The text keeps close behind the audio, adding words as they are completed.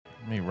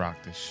me rock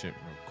this shit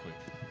real quick.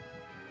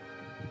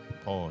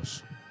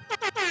 Pause. Nah,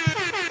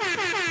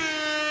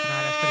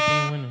 that's for the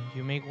game winner.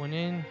 You make one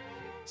in,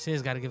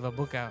 Sis got to give a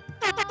book out.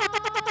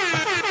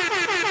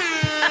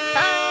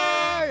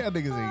 Y'all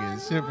niggas ain't getting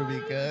shit for me,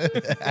 cuz.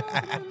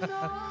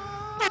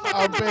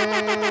 Oh,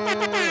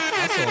 man. I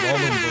sold all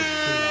them books,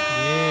 too.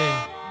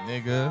 Yeah.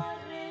 Nigga.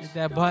 Hit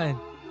that button.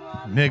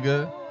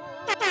 Nigga.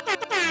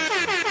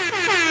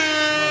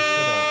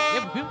 Yeah,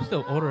 but people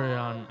still order it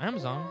on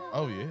Amazon.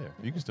 Oh, yeah.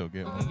 You can still get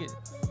You one. can get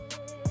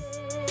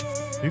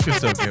You can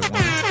still get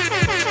one.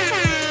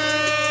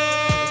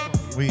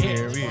 We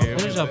here.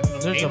 There's a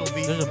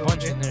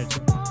bunch in there,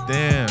 too.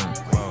 Damn.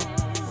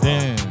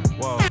 Damn.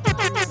 Whoa.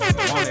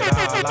 Want it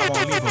all, I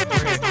won't leave a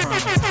breadcrumb.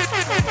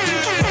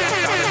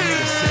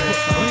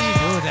 What did you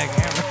do with that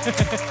camera?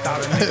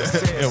 Thought a nigga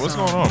said Yeah, what's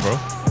going on, bro?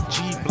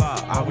 G-Block,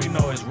 all we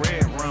know is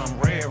red rum,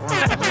 red rum,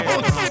 red rum,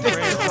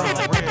 red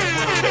rum, red rum.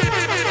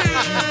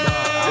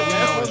 G-Block, all we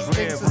know is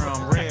red rum,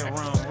 red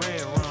rum,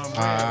 red rum,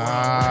 red rum.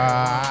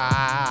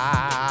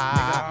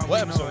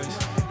 What episode?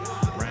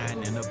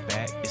 Riding in the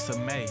back, it's a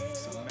May.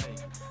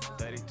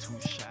 32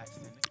 shots.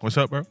 What's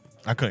up, bro?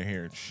 I couldn't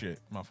hear shit.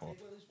 My fault.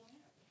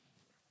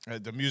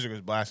 The music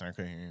was blasting. I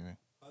couldn't hear anything.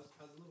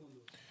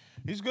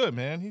 He's good,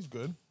 man. He's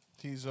good.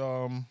 He's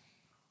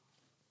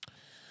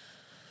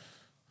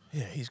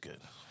yeah, he's good.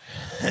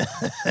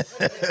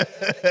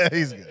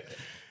 He's good.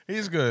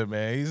 He's good,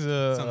 man. He's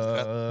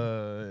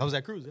How was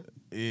that cruise?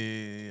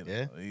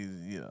 yeah.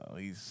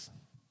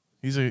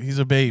 He's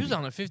a baby. You was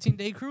on a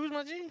 15-day cruise,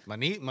 my G? My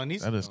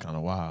niece. That is kind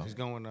of wild. She's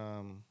going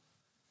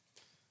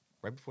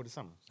right before the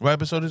summer. What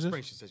episode is this?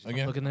 Spring, she said.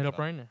 Again? Looking it up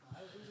right now.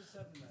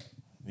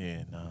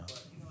 Yeah, nah.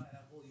 But you know,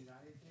 that whole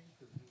United thing,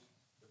 because the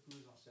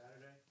cruise on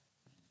Saturday,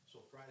 so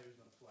Friday was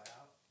gonna fly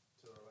out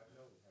to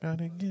Orlando.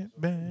 Gotta get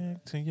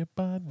back to your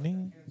body.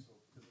 Canceled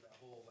because of that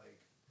whole like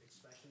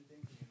inspection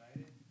thing from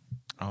United.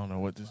 I don't know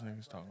what this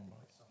nigga's talking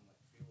about. Something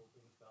like fuel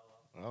thing fell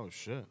off. Oh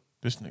shit.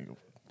 This nigga,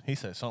 he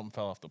said something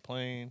fell off the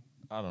plane.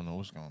 I don't know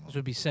what's going This on.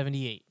 would be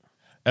 78.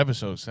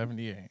 Episode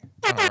 78.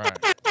 All right.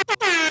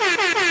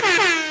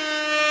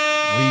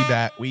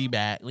 We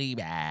back.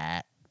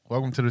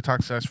 Welcome to the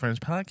Talk Sex Friends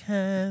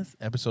podcast,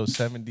 episode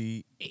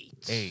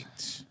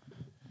 78.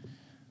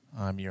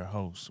 I'm your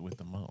host with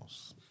the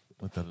most,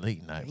 with the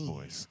late night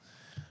voice.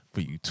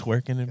 For you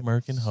twerking and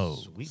murking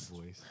hoes. Sweet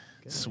voice.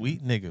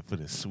 Sweet nigga for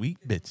the sweet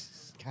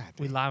bitches. God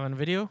We damn. live on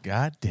video?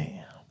 God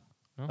damn.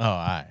 Oh, all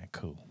right,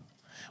 cool.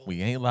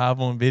 We ain't live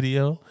on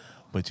video,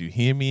 but you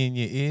hear me in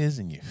your ears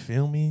and you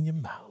feel me in your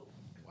mouth.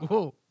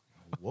 Whoa.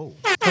 Whoa.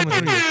 Coming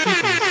through your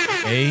speakers.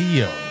 Hey,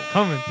 yo.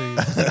 Coming through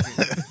your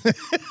speakers.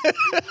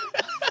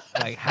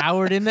 Like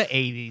Howard in the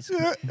 80s.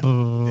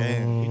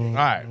 Damn. All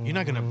right. You're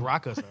not gonna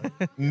rock us,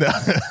 huh? Nah,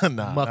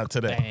 not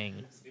today.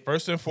 Mukbang.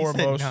 First and He said,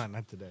 foremost, nah,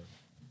 not today.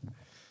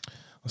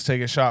 let's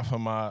take a shot for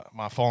my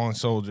fallen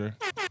soldier.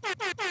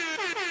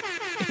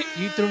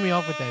 You threw me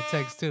off with that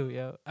text, too,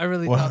 yo. I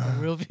really What? thought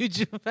the real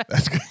future.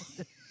 That's good.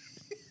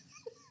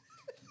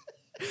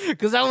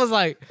 Because I was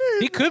like,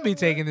 he could be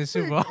taking this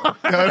super hard.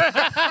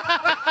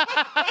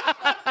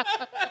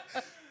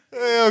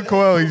 Yo,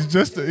 Coel, he's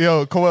just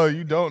Coel,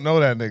 you don't know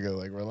that nigga.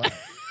 Like, relax.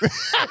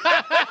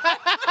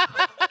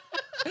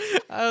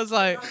 I was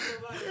like,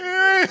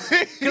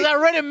 because I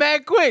read it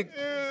mad quick.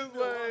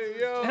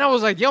 And I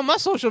was like, yo, my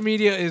social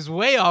media is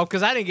way off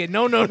because I didn't get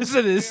no notice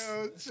of this.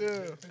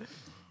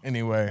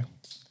 Anyway, I'm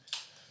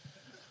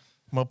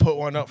gonna put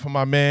one up for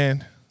my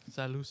man.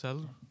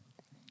 Salud.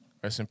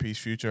 Rest in peace,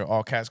 Future.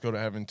 All cats go to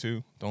heaven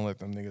too. Don't let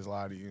them niggas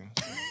lie to you.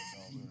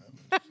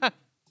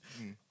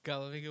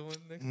 Got let me get one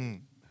next.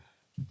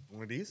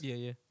 One of these?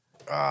 Yeah.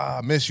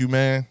 I miss you,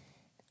 man.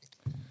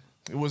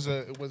 It was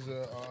a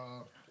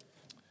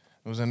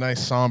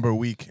nice somber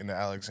week in the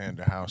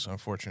Alexander house,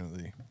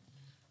 unfortunately.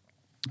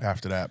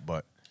 After that,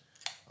 but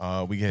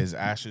we get his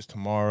ashes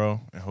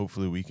tomorrow, and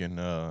hopefully we can,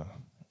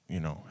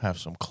 have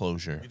some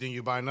closure. You think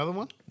you buy another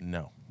one?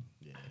 No,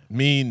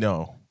 me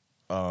no.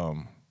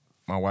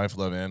 My wife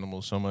loves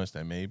animals so much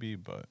that maybe,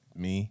 but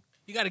me,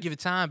 You got to give it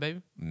time,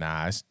 baby.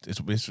 nah. It's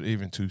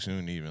even too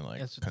soon to even like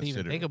That's what even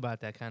consider. think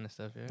about that kind of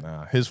stuff. Yeah.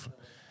 Nah,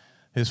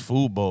 his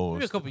food bowl,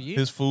 Maybe a couple years.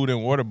 his food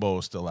and water bowl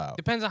is still out.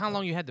 Depends on how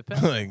long you had the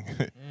pet.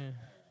 Like,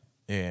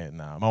 yeah,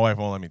 nah. My wife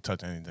won't let me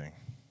touch anything.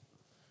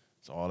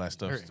 So all that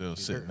stuff's Hurting. still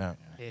She's sitting hurting. out.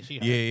 Yeah, she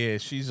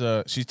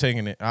Yeah. She's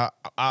taking it. I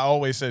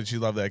always said she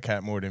loved that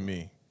cat more than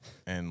me,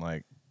 and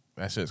like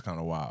that shit's kind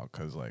of wild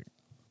because like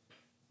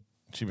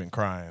she been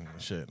crying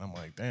and shit. And I'm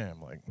like,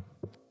 damn, like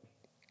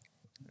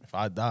if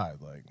I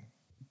died, like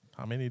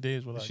how many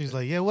days would I? She's get?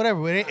 like, yeah,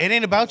 whatever. It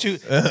ain't about you.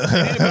 It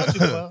ain't about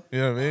you, Will. You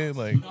know what I mean?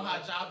 Like How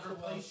jobs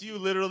replace you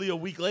literally a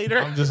week later?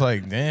 I'm just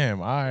like,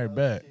 damn, I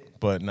bet.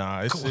 But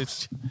nah,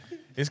 it's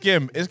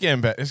getting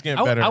better. It's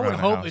getting better. I around would the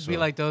hope house, it'd be so-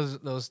 like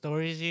those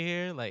stories you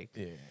hear, like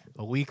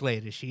a week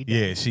later she died.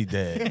 Yeah, she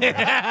dead.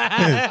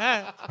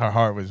 Her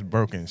heart was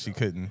broken. She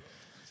couldn't.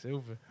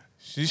 Super.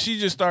 She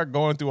just started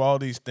going through all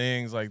these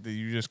things like that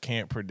you just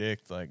can't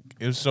predict. Like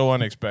it was so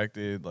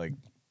unexpected. Like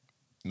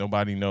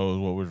nobody knows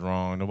what was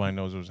wrong. Nobody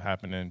knows what was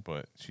happening.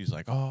 But she's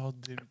like, oh,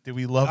 did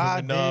we love I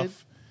him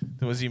enough?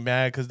 Was he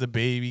mad because the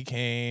baby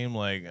came?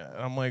 Like,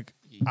 I'm like,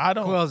 I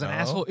don't. Who was an know.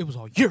 asshole? It was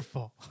all your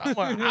fault. I'm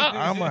like,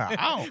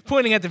 I don't.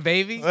 Pointing at the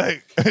baby.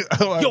 Like,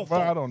 I'm like, bro,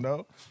 I don't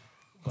know.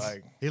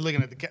 Like, He's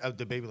looking at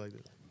the baby like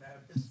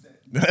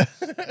this.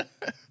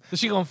 Is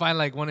she gonna find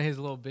like one of his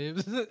little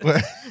bibs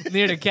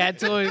near the cat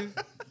toys?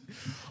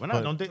 Well,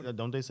 no,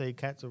 don't they say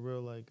cats are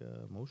real like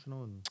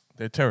emotional and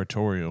they're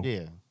territorial.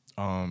 yeah.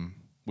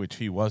 Which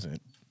he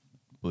wasn't,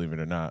 believe it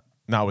or not.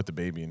 Not with the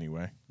baby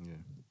anyway. Yeah.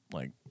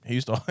 Like he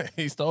used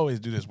to always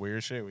do this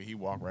weird shit where he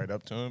walk right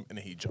up to him and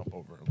then he jump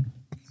over him.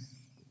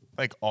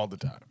 Like all the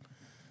time.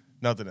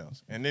 Nothing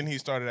else. And then he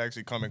started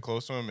actually coming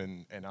close to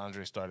him and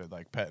Andre started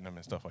like petting him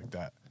and stuff like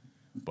that.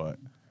 But,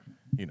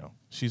 you know,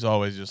 she's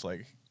always just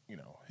like, you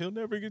know, he'll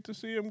never get to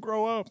see him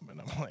grow up.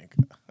 And I'm like,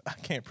 I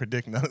can't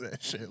predict none of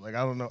that shit. Like I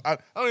don't know. I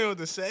don't even know what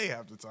to say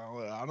half the time.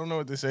 Like, I don't know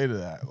what to say to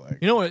that. Like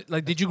You know what?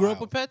 Like, did you grow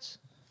up with pets?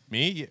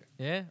 me,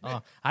 yeah. Yeah.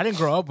 I didn't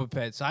grow up with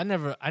pets, so I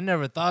never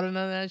thought of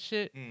none of that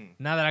shit.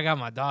 Now that I got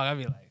my dog, I'd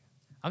be like,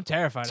 I'm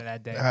terrified of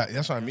that day.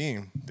 That's what I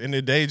mean. And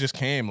the day just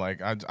came.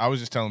 Like I was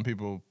just telling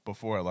people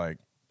before, like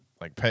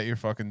pet your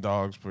fucking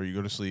dogs before you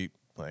go to sleep.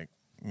 Like,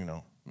 you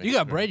know. make You got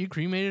sure- bread? You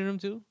cremated him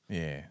too?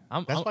 Yeah.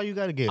 That's why you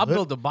gotta get. I'll hood-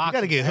 build a box You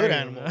gotta and get hood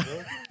bury him, animals.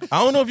 man. Bro.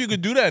 I don't know if you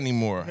could do that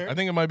anymore. I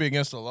think it might be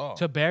against the law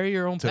To bury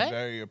your own to pet?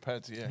 bury your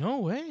pets. Yeah, No I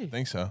way.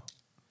 think so.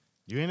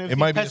 You ain't It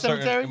might be pet a certain.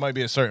 cemetery. It might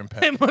be a certain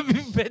pet. It might be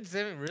pet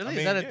seven. Really? I mean,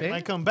 Is that a yeah, thing?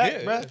 Might come back,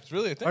 yeah, bro. it's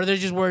really a thing. Or they're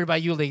just worried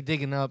about you like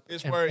digging up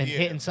It's and, where and yeah,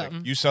 hitting like,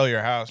 something? you sell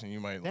your house and you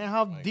might. Damn,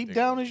 how might deep dig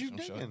down up is you some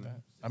shit digging?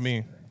 that. I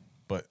mean,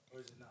 but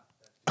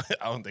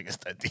I don't think it's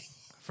that deep.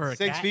 For a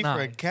 6 cat? feet for Nah.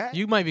 a cat?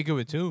 You might be good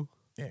with two.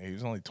 Yeah, he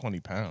was only 20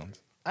 pounds.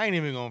 I ain't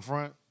even going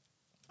front.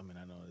 I mean,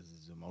 I know this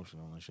is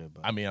emotional and shit,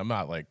 but I mean, I'm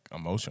not like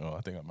emotional.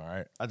 I think I'm all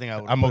right. I think I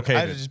would. I'm okay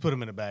I to- just put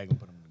them in a bag and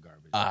put them in the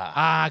garbage.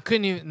 I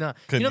couldn't even. No.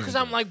 Couldn't You know, even because do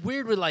I'm it. like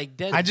weird with like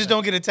dead. I just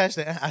don't get attached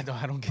to. I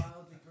don't get.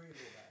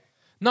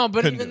 No, but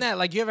Couldn't even do it. that,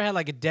 like, you ever had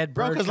like a dead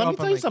bird? Bro, because show let me up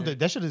tell on, you like, something.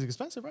 That shit is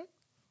expensive, right?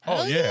 Oh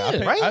Hell yeah, I yeah.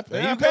 paid, Right? I,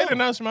 There you you paid go. a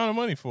nice amount of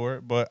money for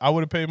it, but I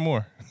would have paid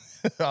more.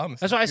 Honestly.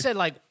 That's why I said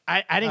like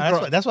I didn't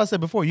grow. That's what I said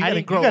before. You I gotta,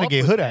 didn't you grow gotta up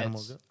get with hood pets.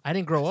 animals. I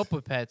didn't grow up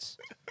with pets,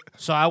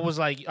 so I was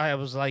like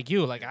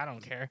you, like I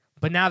don't care.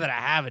 But now that I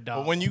have a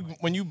dog, But when you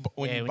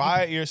when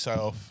buy it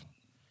yourself,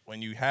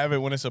 when you have it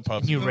when it's a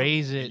puppy, you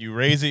raise it, you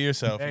raise it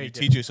yourself, and Very you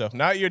teach yourself.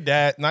 Not your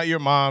dad, not your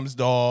mom's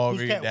dog or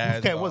Whose your cat, dad's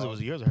whose cat dog. was it?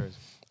 Was it yours or hers?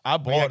 I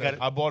bought got it. it.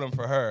 I bought him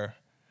for her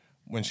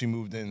when she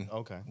moved in.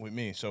 Okay. With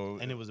me, so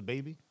And it was a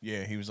baby.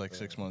 yeah, he was like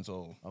 6 months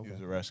old. He Okay. was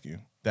a rescue.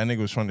 That nigga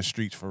was from the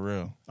streets for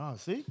real. Oh,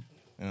 see.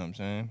 You know what I'm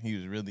saying?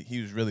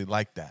 He was really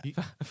like that. You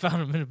I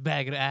found him in the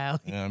back of the alley.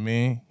 know what I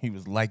mean? He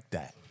was like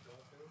that.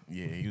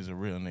 Yeah, he was a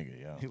real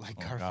nigga, yo. You like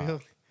Oh, God.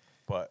 Garfield?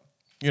 But,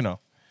 you know,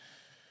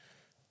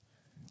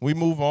 we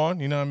move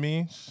on, you know what I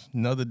mean? It's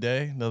another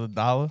day, another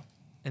dollar.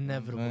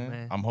 Inevitable,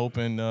 man. I'm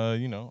hoping,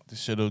 you know, this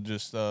shit'll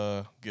just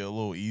get a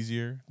little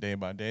easier day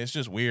by day. It's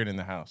just weird in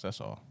the house, that's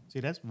all. See,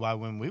 that's why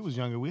when we was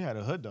younger, we had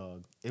a hood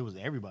dog. It was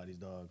everybody's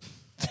dog.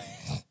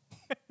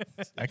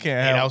 I can't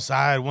And have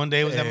outside. One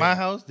day it was at my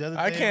house. The other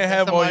day I it was can't at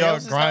have all somebody y'all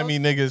else's grimy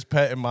house. niggas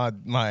petting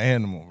my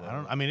animal,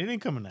 bro. I mean, it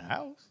didn't come in the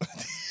house.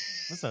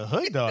 It's a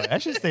hood dog.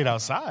 That shit stayed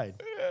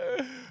outside.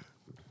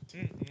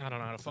 I don't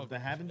know how to fuck.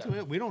 Something happened to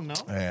it. We don't know.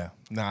 Yeah,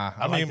 nah.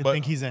 I like to but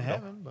think he's in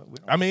heaven, but we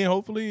don't. I mean,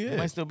 hopefully, He yeah.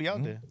 might still be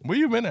out there. Where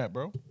you been at,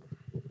 bro?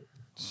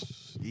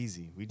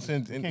 Easy. We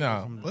Since- can't nah,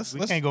 go from, let's- we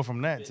let's- can't go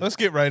from that. Let's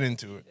get right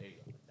into it.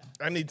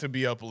 I need to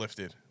be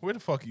uplifted. Where the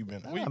fuck you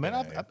been? Where Nah, you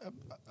man, been at?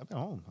 I've been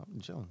home. I've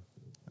been chilling.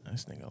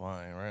 This nigga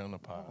lying right on the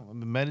pod. I've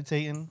been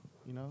meditating.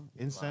 You know, Lying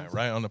incense.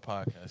 right on the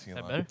podcast. He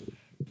That lying. better?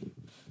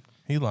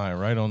 He lying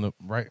right on the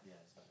right.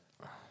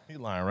 He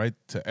lying right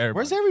to everybody.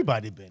 Where's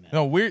everybody been at?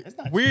 No, where It's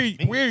not where just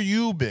me. where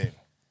you been?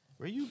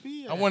 Where you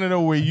be at? I want to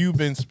know where you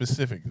been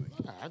specifically.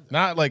 I-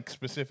 Not like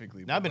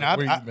specifically. Nah, I've but been. like,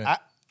 where you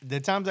been? The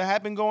times I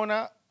have been going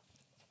out,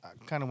 I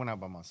kind of went out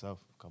by myself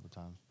a couple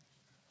times.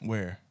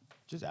 Where?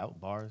 Just out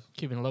bars,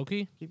 Keeping it low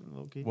key. keeping it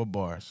low key. What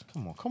bars?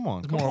 Come on, More,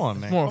 come on,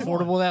 man. more Come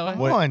affordable that way.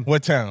 What on.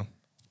 what town?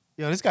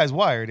 Yo, this guy's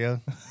wired, yo.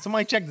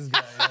 Somebody check this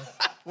guy. Yo.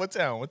 What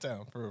town? What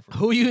town? For real, for real.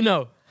 Who you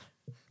know?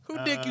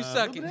 Who dick you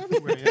sucking?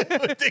 Everywhere, yo.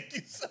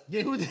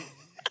 Yeah, who?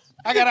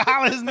 I gotta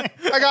holler his name.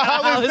 I got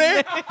Hollis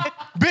there.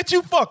 Bitch,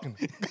 you fucking.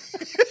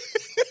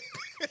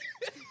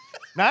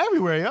 Now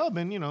everywhere, y'all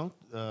been, you know.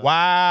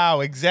 Wow,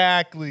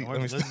 exactly. North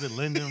Let me stop. Elizabeth,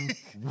 Lyndon,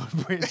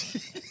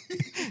 Woodbridge,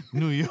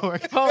 New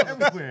York. Oh,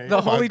 everywhere.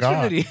 The Holy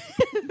God. Trinity.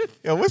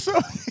 Yo, what's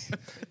up?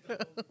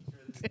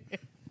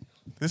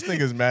 This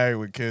nigga's married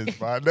with kids,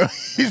 bro. I know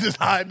he's just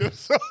hiding them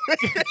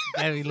somewhere.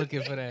 I be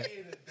looking for that.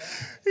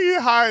 He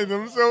hiding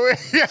them somewhere.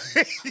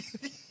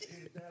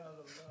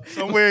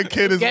 Somewhere a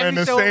kid is wearing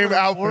the same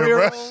outfit,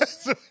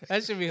 bro.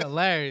 That should be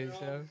hilarious,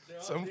 yo.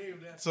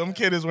 Some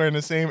kid is wearing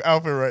the same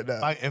outfit right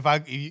now.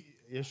 If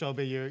you show up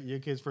at your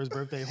kid's first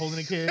birthday holding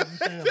a kid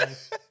and shit,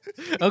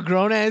 like, A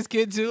grown ass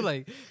kid too,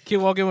 like kid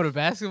walking with a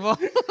basketball.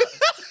 When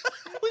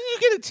you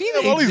get a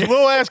teenager. All these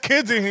little ass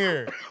kids in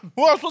here.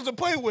 Who am I supposed to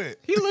play with?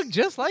 He looked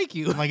just like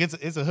you. Like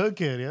it's a hood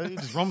kid, yo. He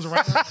just roams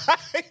around.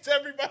 It's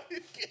everybody's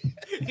kid.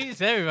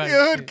 He's everybody. He a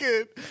hood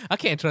kid. I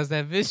can't trust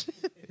that bitch.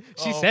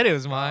 She said it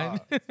was mine.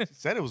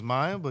 Said it was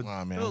mine, but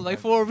Nah, man. It was like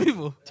 4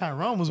 people.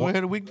 Tyrone was with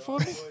her the week before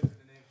me.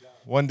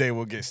 One day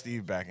we'll get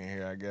Steve back in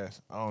here, I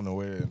guess. I don't know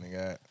where that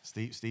nigga at.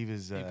 Steve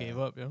is He gave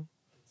up, yo.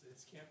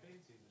 It's campaign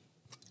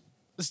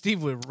season.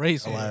 Steve would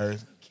race him.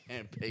 Hilarious.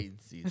 Campaign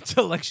season. It's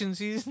election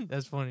season.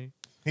 That's funny.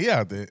 He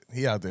out there.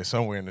 He out there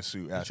somewhere in the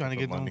suit asking trying to for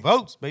get them money.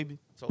 votes, baby.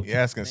 He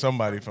asking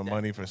somebody for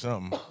money for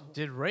something.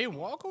 Did Ray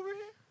walk over here?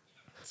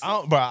 I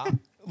don't, bro.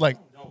 Like,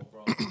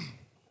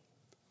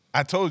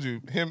 I told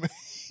you, him.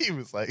 He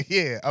was like,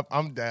 "Yeah,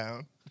 I'm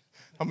down.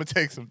 I'm gonna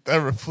take some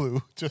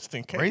Theraflu just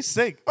in case." Ray's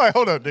sick. All right,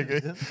 hold up,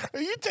 nigga. Are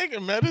you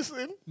taking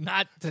medicine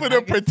Not for tonight.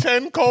 the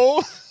pretend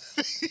cold?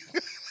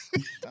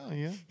 Oh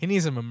yeah. He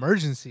needs some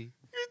emergency.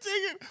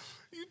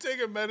 You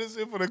taking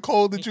medicine for the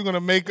cold that you're gonna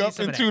make He up needs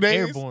some in of 2 that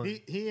days? airborne.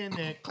 He in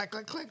there. Clack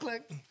clack clack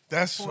clack.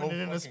 That's so Pouring it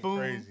in a fucking spoon.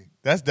 crazy.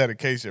 That's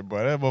dedication,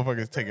 bro. That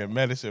motherfucker's taking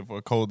medicine for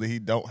a cold that he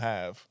don't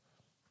have.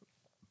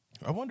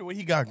 I wonder what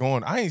he got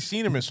going. I ain't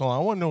seen him in so long.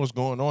 I want to know what's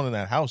going on in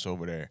that house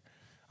over there.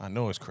 I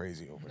know it's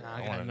crazy over there. Nah, I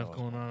wanna got know enough what's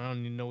going on. I don't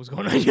even know what's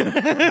going on here.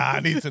 Nah, I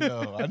need to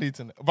know. I need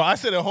to know. But I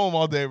sit at home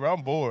all day, bro.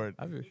 I'm bored.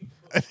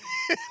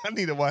 I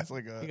need to watch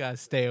like You a. gotta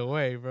stay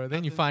away, bro.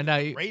 Then you find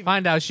out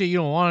Raven. shit you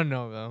don't want to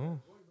know, though.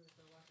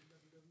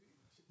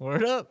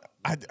 Word up.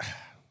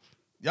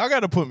 Y'all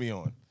got to put me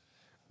on.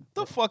 What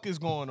the fuck is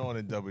going on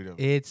in WWE?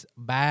 It's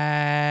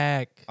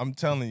back. I'm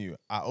telling you.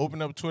 I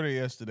opened up Twitter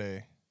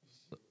yesterday,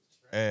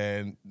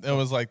 and it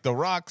was like The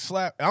Rock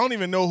slap. I don't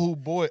even know who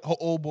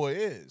old boy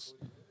is.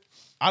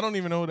 I don't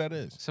even know who that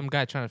is. Some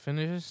guy trying to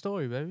finish his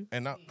story, baby.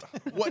 And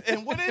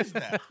what is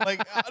that?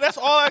 Like that's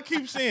all I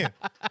keep seeing.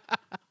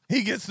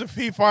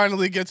 He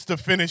finally gets to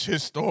finish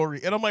his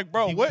story, and I'm like,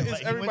 bro, what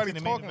is everybody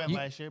talking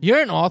about?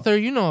 You're an author.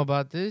 You know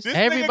about this. This nigga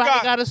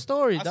Everybody got a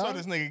story, I saw dog.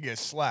 this nigga get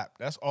slapped.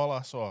 That's all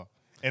I saw.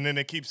 And then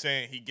they keep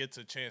saying he gets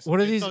a chance. What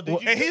are these? So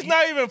did And he's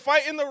not even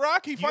fighting The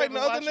Rock. He fighting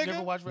the other You ever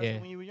nigga. watch wrestling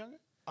Yeah. when you were younger?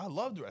 I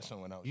loved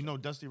wrestling when I was. You know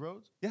Dusty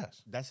Rhodes?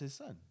 Yes. That's his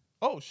son.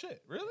 Oh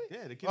shit! Really?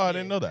 Yeah, the kid. Oh, I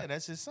didn't know that. Yeah,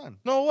 that's his son.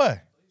 No way.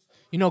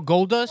 You know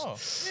Goldust? Oh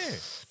yeah.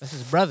 That's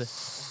his brother.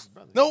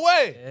 No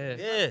way. Yeah.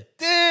 Yeah.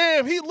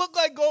 Damn, he looked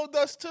like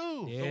Goldust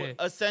too. Yeah.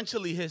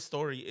 Essentially, his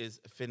story is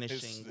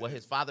finishing His- what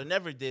his father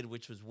never did,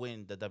 which was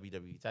win the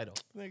WWE title.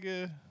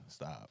 Nigga,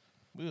 stop.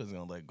 We was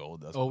gonna let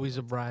Goldust. Always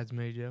a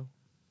bridesmaid, yo.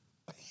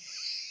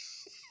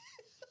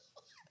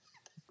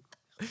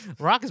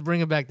 Rock is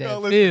bringing back that Yo,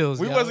 listen, feels.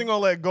 we yo. wasn't gonna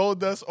let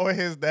Goldust or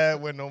his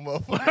dad win no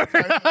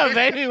motherfucker.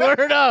 Baby,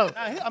 word up.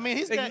 I mean,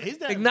 he's that.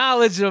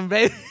 Acknowledge him,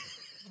 baby.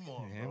 Come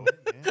on,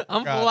 bro.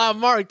 I'm Got full out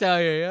marked out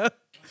here, yo.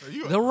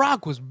 You- The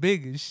Rock was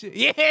big as shit.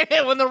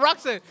 Yeah, when The Rock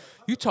said,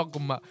 you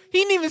talking about, he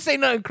didn't even say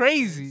nothing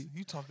crazy.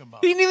 You talking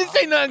about? He didn't even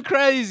say nothing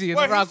crazy. And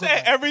Well, The he Rock was said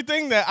like,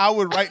 everything that I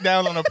would write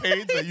down on a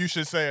page that you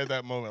should say at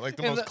that moment, like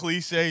the And most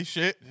cliche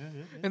shit.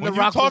 and When The you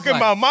Rock was talking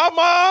like, about my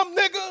mom,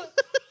 nigga,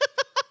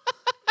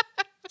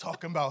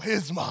 talking about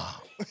his mom.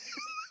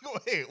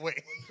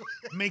 Wait.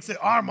 makes it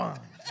Armand.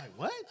 Like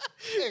what?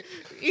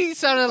 he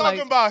sounded Talking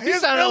like, about he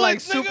his sounded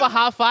like village, super nigga?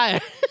 hot fire.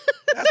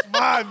 That's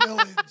my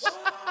village.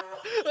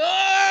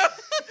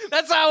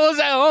 That's how I was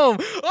at home.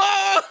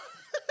 Oh!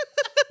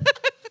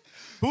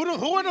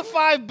 Who are the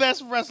 5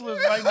 best wrestlers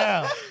right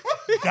now?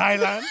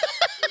 Dylan.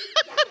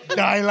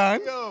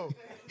 Yo,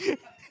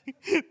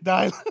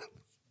 Dylan.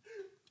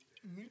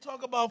 you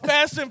talk about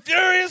Fast and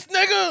Furious,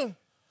 nigga.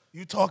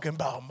 You talking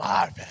about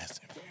my Fast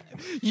and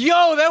Furious.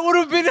 Yo, that would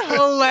have been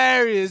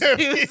hilarious.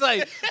 He was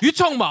like, you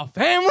talking about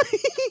family?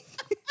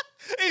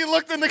 He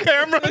looked in the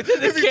camera.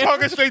 Is he camera.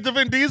 talking straight to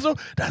Vin Diesel?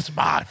 That's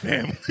my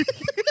family.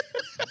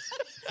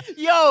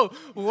 Yo,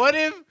 what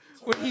if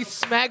when he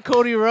smacked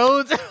Cody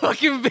Rhodes,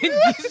 fucking Vin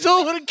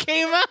Diesel would have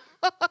came out?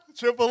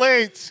 Triple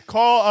H,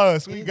 call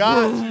us. We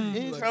got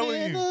you. I'm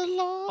telling you.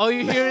 All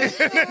you hear is,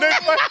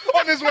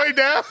 On his way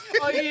down.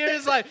 all you hear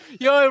is like,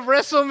 yo, if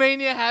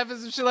WrestleMania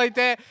happens and shit like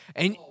that,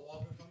 and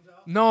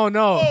no,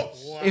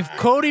 if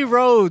Cody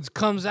Rhodes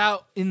comes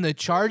out in the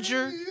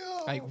Charger,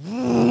 like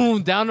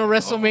down the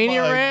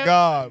WrestleMania My ramp,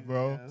 God,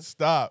 bro.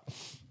 Stop.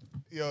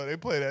 Yo, they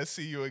play that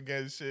 "See You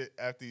Again" shit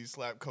after he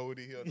slapped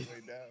Cody on the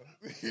way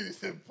down. He's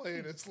been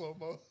playing in slow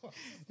mo.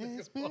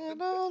 It's been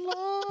a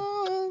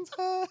long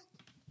time.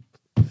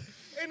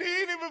 And he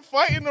ain't even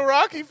fighting The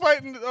Rock. He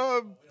fighting.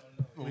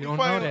 we don't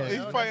know that.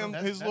 He's fighting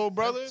his little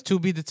brother. To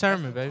be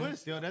determined, baby.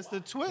 Twist, yo, that's the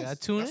twist. Yeah,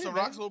 tune That's in. The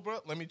Rock's little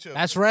brother. Let me chill.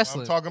 That's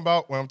wrestling.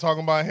 When I'm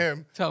talking about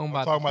him. Talking I'm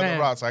about talking the about The fam.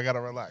 Rock. So I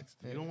gotta relax.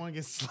 You don't want to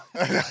get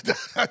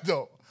slapped. I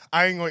don't.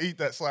 I ain't gonna eat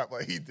that slap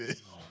like he did.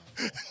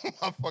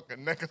 My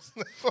fucking neck is.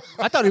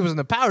 I thought he was in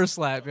the power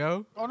slap,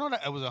 yo. Oh no,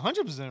 that was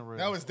 100% real.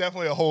 That was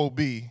definitely a whole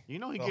B. You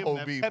know he The gave whole him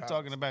that B pep pounds.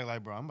 talk in the back,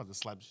 like, bro, I'm about to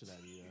slap the shit out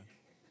of you. Yeah.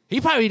 He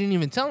probably didn't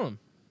even tell him.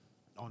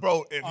 Oh, no.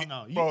 Bro, if Oh, he,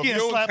 no. You bro, if get you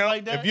don't slapped tell,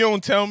 like that? if you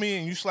don't tell me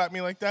and you slap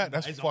me like that,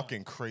 that's It's fucking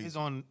on. crazy. It's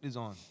on. It's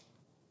on.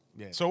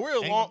 Yeah. So we're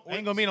ain't, long.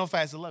 ain't gonna be no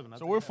Fast 11.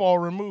 So we're far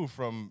removed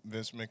from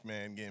Vince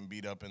McMahon getting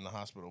beat up in the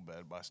hospital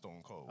bed by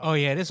Stone Cold. Oh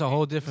yeah, this a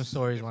whole different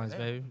storylines,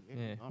 baby.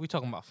 Yeah, we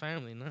talking about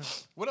family now.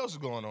 What else is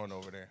going on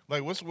over there?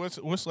 Like what's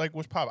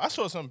pop? I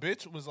saw some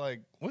bitch was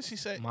like, what's she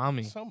say?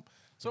 Mommy. Some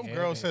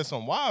girl said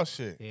some wild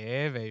shit.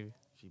 Yeah, baby.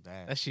 She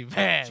bad. That she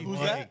bad. Who's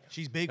boy. that?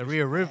 She's big.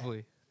 Rhea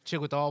Ripley, chick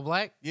with the all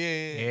black. Yeah.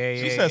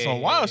 She yeah, said some yeah,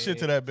 wild yeah, shit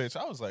to that bitch.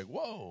 I was like,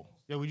 whoa.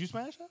 Yo, would you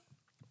smash her?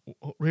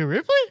 Rhea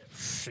Ripley?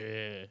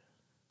 Shit.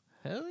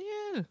 Hell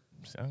yeah.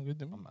 Sound good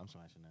to me. I'm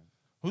smashing that.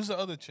 Who's the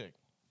other chick?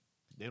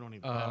 They don't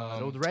even.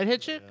 The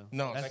redhead chick?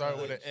 No, That's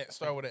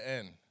start with an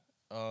N.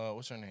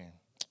 What's her name?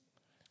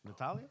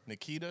 Natalia?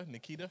 Nikita?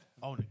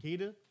 Oh,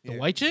 Nikita? The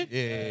white chick?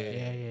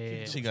 Yeah.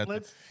 Yeah. She got the,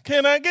 Splits?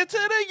 can I get to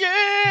the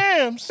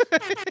yams?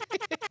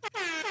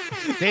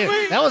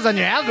 Damn, that was on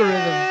your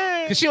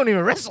algorithm. Because she don't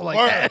even wrestle like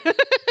Word. that.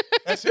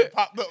 That shit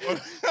popped up. I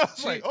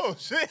was like, oh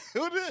shit,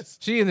 who this?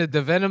 She in the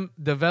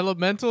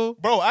developmental.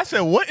 Bro, I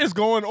said, what is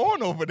going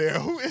on over there?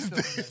 Who is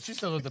this? She's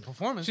still at the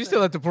performance. She's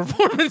still at the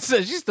performance.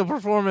 She's still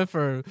performing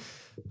for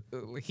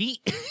Heat.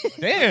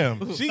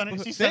 Damn. She's Damn,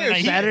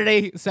 Sunday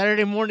Night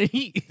Saturday morning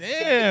Heat.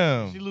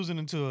 Damn. She losing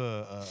into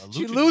a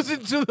She lucha. losing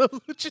to the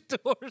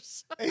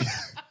luchadors.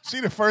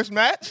 See the first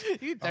match?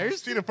 You See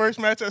thirsty? the first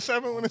match at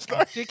 7 when it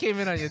started? She came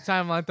in on your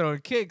timeline throwing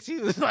kicks. He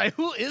was like,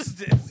 "Who is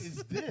this?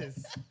 Is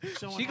this?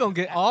 She gonna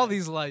get all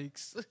these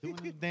likes." doing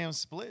these damn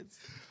splits.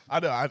 I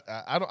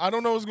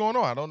don't know what's going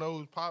on. I don't know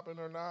who's popping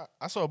or not.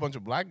 I saw a bunch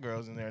of black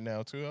girls in there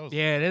now too. I was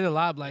Yeah, there's a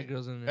lot of black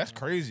girls in there. That's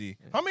crazy.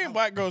 How many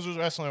black girls was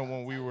wrestling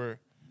when we were?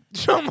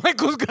 Shawn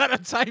Michaels got a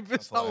type.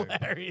 It's hilarious.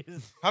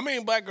 hilarious. How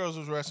many black girls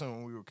was wrestling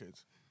when we were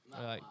kids?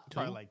 Like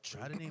Probably like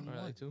Try to name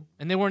Probably one. two.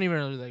 And they weren't even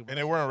really like. And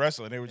they weren't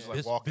wrestling. They were just like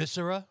Vis- walking.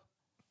 Viscera.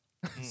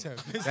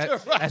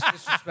 That's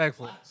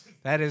disrespectful.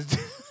 That is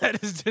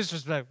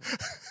disrespectful.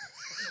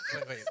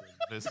 Wait.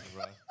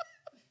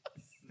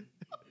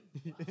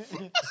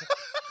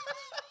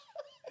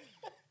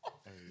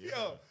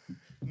 Yo,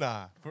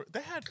 nah.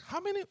 They had how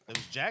many? It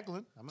was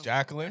Jacqueline. I remember.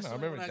 Jacqueline. I the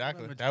remember one I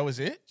Jacqueline. remember. That was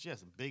it. She had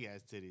some big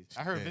ass titties.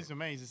 I heard Yeah. Vince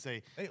McMahon used to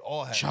say, They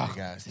all had Chocolate.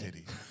 big ass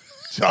titties.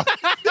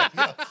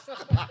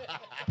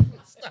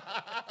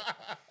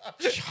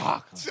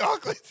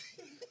 Chocolate.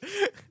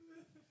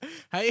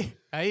 How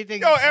you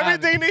think? Yo,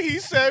 everything that he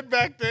said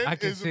back then I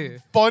can is see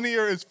it.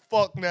 funnier as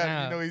fuck now.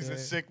 Yeah, You know he's a yeah.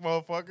 sick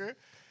motherfucker.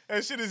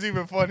 That shit is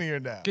even funnier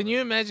now. Can you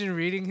imagine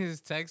reading his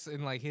text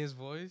in like his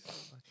voice?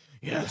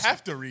 You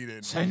have to read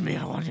it. Send me.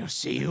 I want to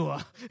see you.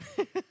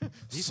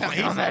 he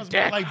Swing on that sounds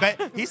more deck.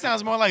 like he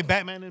sounds more like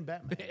Batman than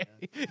Batman.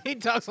 He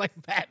talks like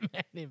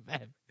Batman in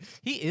Batman.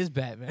 He is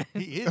Batman.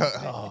 He is.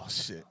 Oh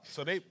shit.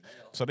 So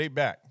they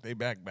back. They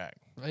back.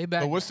 Way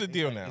back. So what's the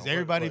deal now? Is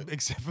everybody What-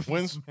 except for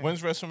when's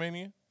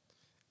WrestleMania?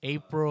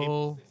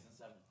 April.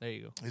 There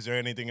you go. Is there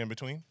anything in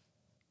between?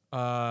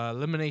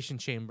 Elimination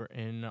Chamber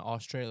in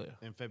Australia.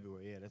 in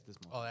February? Yeah, that's this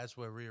month. Oh, that's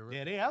where Rhea Ripley.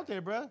 Yeah, they out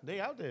there, bro. They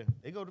out there.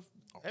 They go to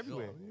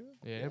everywhere.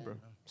 Yeah, bro.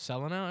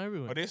 Selling out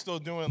everywhere. Are they still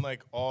doing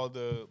like all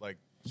the like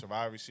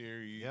Survivor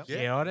Series? Yep.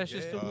 Yeah, all that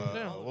shit's still going Uh,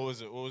 down. what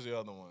was it? What was the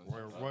other one?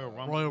 Royal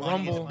Rumble. Royal Money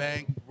in the Rumble.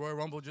 Bank. Royal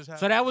Rumble just happened.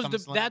 So that was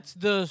SummerSlam. that's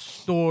the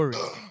story.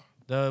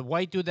 The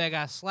white dude that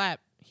got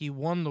slapped, he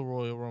won the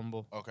Royal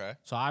Rumble. Okay.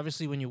 So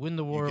obviously, when you win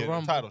the You Royal get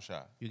Rumble, a title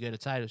shot. you get a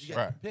title you shot. get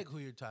Right. to pick who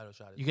your title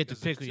shot is. You get to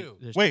because pick there's who you. two.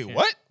 there's Wait, two champs.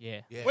 what?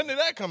 Yeah. Yeah. When did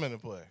that come into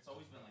play? It's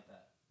always been like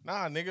that.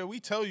 Nah, nigga, we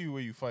tell you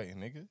where you fighting,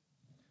 nigga.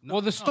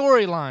 Well, the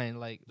storyline,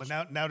 like, But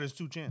now there's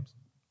two champs.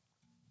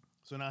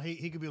 So now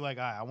he could be like,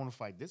 all right, I want to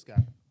fight this guy.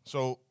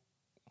 So,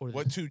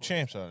 what two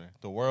champs are there?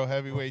 The World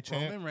Heavyweight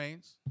Champ Roman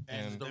Reigns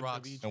and and The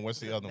Rock's and what's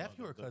the other one?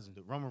 nephew or cousin?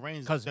 The Roman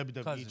Reigns Cousin. is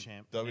the WWE Cousin.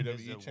 champ. WWE and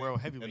there's Champ the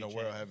World Heavyweight and the champ.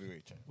 World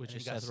Heavyweight Champ. which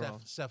And is you got Seth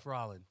Rollins. Seth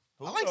Rollins.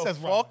 Who I like the Seth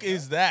fuck Rollins.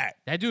 is that?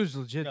 That dude's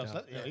legit. Yo, though.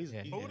 Seth- yeah, he's-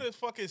 Yeah. he- Who the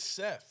fuck is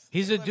Seth?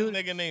 He's They a let dude-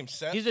 nigga named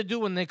Seth. He's a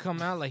dude when they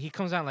come out, like he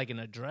comes out like in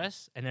a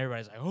dress, and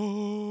everybody's like,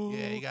 "Oh,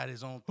 Yeah, he got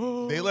his own.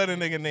 They let a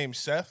nigga named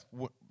Seth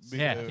be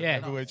Yeah, the yeah.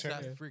 heavyweight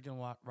Seth champ.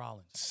 freaking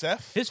Rollins.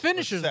 Seth. His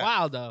finisher's Seth?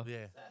 wild though.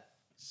 Yeah.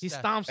 He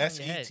Seth. stomps on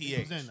your head. SETH.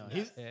 He's in, though.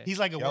 Yeah. He's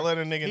like a Y'all let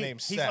a nigga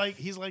named he's Seth.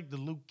 he's like the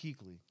Luke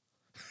Kuechly.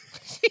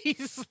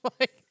 He's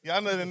like,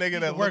 Y'all know the nigga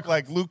that looked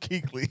like Luke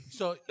Kuechly.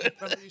 So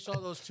remember you saw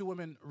those two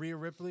women, Rhea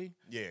Ripley,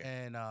 Yeah.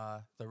 and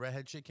the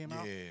redhead chick came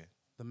out. Yeah.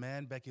 The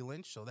man Becky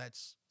Lynch. So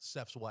that's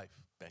Seth's wife.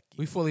 Becky.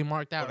 we fully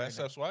marked Oh, out. that's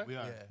right now. Seth's wife? We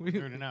are. Yeah. We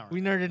nerding out.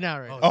 we Right? nerded out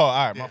right now. Oh,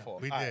 all right, my Yeah,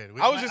 fault. we All did. right.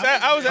 We- I was just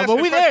asking Oh, but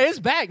we questions. there. It's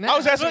back now. I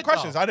was asking Good,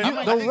 questions. though. I didn't.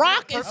 I The think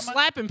Rock that- is I might-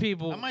 slapping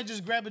people. I might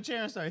just grab a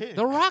chair and start hitting.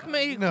 The Rock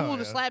made it No, cool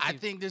to yeah. slap I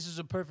people. think this is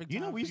a perfect You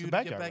time know, we for used you to to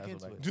back get our back wrestle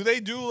into like it. Do they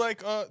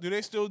do do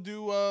they still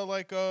do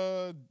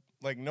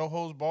like no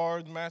holds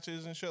barred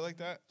matches and shit like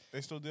that?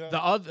 They still do that?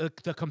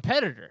 The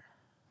competitor,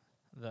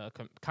 the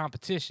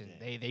competition,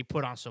 they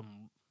put on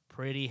some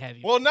pretty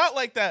heavy. Well, not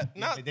like that. Yeah,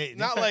 Not they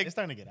not start- like they're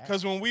starting to get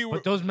because when we were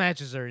but those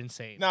matches are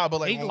insane. Nah,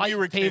 but like they when light we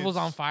were tables kids-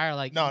 on fire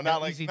like no, not the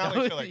like ECW. not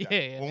like shit like that.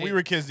 Yeah, When they- we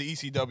were kids, the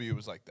ECW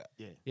was like that.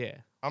 yeah.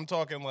 I'm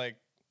talking like,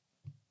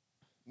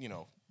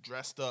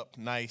 dressed up,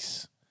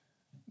 nice,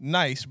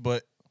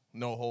 but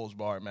no holds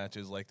barred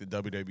matches like the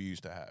WWE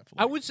used to have.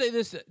 I would say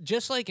this,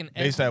 just like in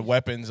They used to every, have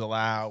weapons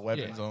allowed,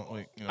 weapons on.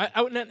 Like, you know,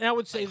 I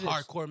would say this,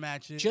 Hardcore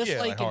matches. just Yeah,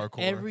 like like in hardcore.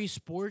 every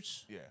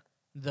sports, yeah.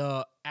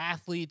 the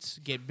athletes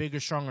get bigger,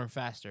 stronger, and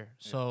faster.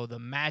 So the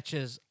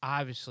matches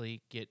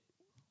obviously get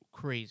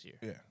crazier.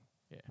 Yeah.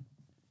 Yeah.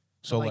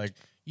 So like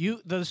the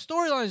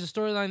storyline is a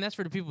storyline that's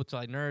for the people to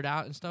like nerd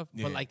out and stuff.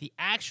 Yeah. But like the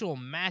actual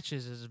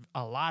matches is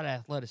a lot of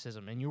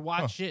athleticism, and you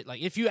watch it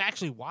like if you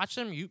actually watch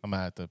them, I'm gonna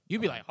have to.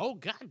 you'd be like, oh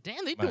god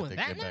damn, they I'm gonna doing have to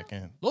that get now. back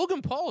in.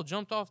 Logan Paul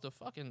jumped off the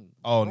fucking.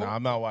 Oh no, rope.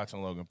 I'm not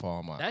watching Logan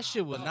Paul. That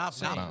shit was But not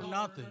insane. for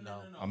nothing,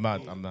 though. I'm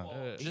not.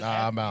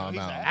 Nah, I'm out.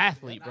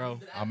 Athlete, bro.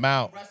 I'm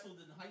out.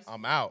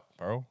 I'm out,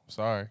 bro.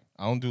 Sorry,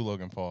 I don't do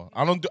Logan Paul.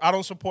 I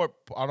don't support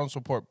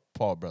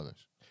Paul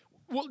brothers.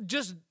 Well,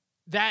 just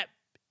that.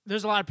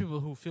 There's a lot of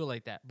people who feel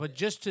like that, but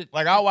just to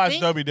Like I watch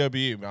think,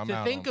 WWE, but I'm to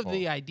out. think on of Paul.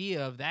 the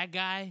idea of that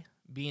guy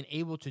being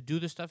able to do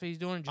the stuff he's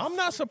doing. Just, I'm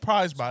not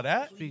surprised by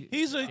that. Yeah.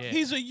 He's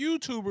a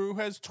YouTuber who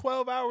has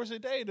 12 hours a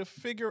day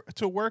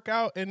to work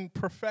out and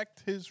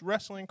perfect his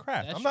wrestling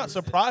craft. That's I'm not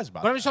true. surprised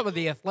by But I'm that. just talking about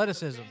the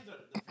athleticism.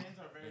 The fans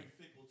are very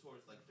fickle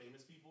towards like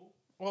famous people.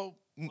 Well,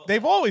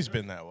 they've always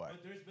been that way.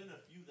 But there's been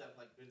a few that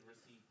like been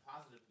received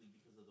positively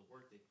because of the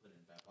work they put in.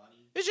 Bad Bunny.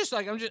 It's just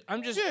like Yeah.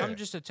 I'm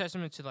just a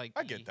testament to like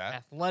I the get that.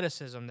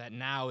 athleticism that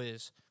now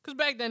is because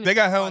back then They if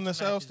got you Hell in watch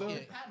the Cell matches- still. Yeah,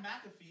 Pat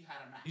McAfee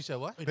had a match. You said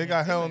what? They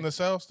got Hell in the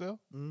Cell still.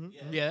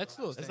 yeah, that's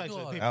still a It's thing.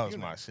 like That was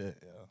my shit.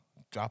 Yeah.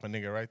 Drop a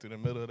nigga right through the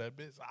middle of that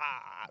bitch.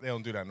 They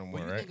don't do that no more,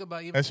 When you right? think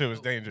about even That shit was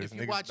if dangerous.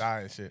 you Niggas watch-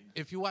 die and shit.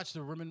 If you watch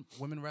the women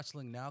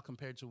wrestling now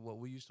compared to what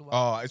we used to watch,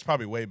 Oh, it's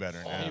probably way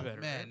better now. Way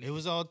better. man, It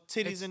was all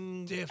titties It's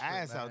and different,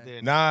 ass out man.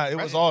 there. Nah, it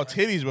was all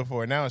titties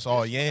before. Now it's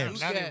all you yams.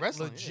 Now they got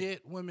wrestling,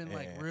 legit women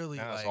like Yeah, really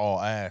now it's like all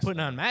ass.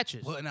 Putting on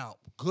matches, putting out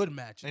good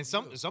matches. And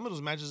some of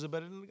those matches are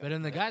better than the guys. better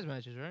than the guys'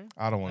 matches, right?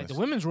 I don't Like want the to.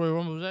 women's Royal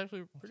Rumble was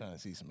actually pretty. Trying to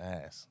see some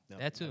ass.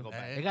 That too. Go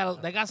back.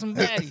 They got some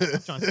baddies. They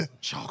got some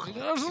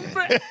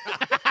baddies.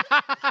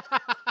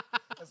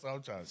 That's what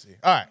I'm trying to see.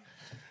 All right.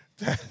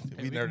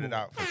 We nerded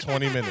out for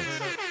 20 minutes.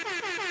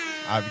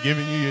 I've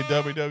given you your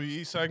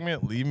WWE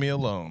segment. Leave me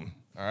alone.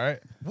 All right?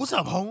 What's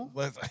up, home?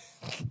 Let's.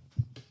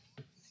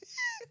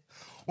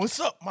 What's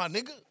up, my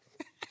nigga?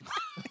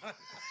 Now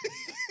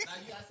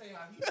you gotta say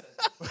how he said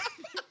it.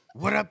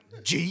 What up,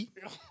 G?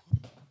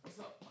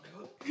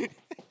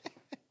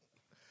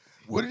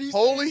 What did he say?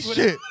 Holy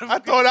shit. I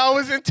thought I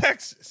was in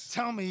Texas.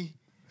 Tell me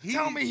he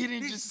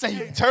didn't just say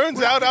it.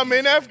 Turns out I'm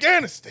in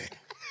Afghanistan.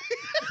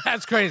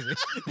 That's crazy.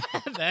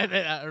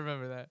 I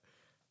remember that.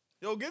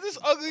 Yo, get this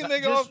ugly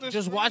nigga off this.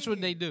 Just watch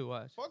what they do.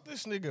 Watch. Fuck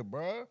this nigga,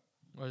 bruh.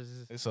 What is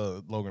this? It's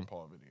a Logan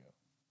Paul video.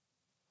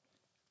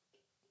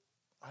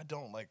 I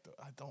don't like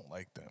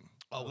them.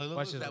 oh,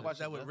 Watch this. was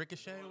that with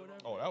Ricochet or whatever?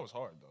 Oh, that was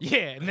hard though.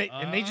 Yeah, and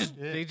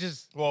they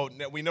just Well,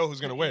 we know who's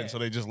gonna win, so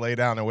they just lay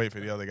down and wait for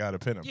the other guy to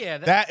pin him. Yeah,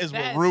 that is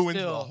what that's ruins the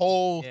still-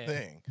 whole yeah.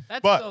 thing.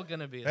 That's but still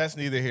gonna be. that's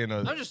neither here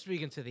nor there. I'm just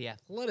speaking to the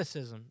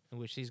athleticism in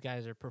which these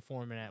guys are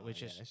performing at,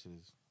 which is.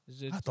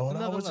 I thought I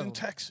another was in level.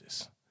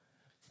 Texas.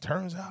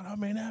 Turns out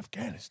I'm in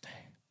Afghanistan.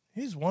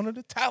 He's one of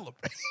the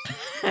Taliban.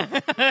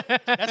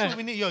 That's what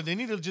we need. Yo, they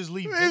need to just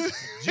leave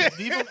just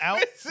leave him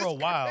out for a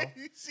while.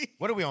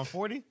 What are we on,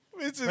 40?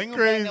 This is Bring him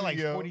crazy, back at like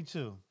yo.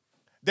 42.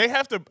 They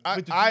have to.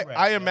 With the I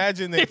do-rag, yo.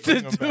 imagine they It's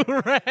bring a him back.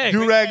 do-rag.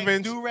 Durag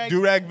Vince. Do-rag.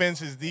 Durag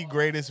Vince is the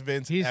greatest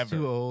Vince He's ever.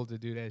 too old to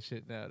do that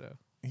shit now, though.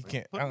 He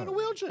can't. Put I him in a don't-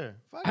 wheelchair.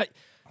 Fuck.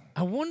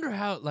 I wonder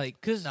how,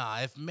 like, cause Nah,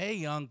 if Mae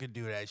Young could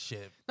do that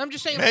shit, I'm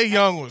just saying, Mae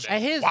Young was at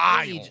his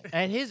wild. age.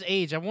 At his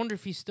age, I wonder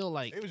if he's still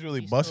like. They was really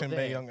he's still busting there,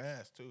 Mae Young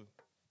ass too.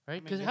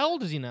 right? Because how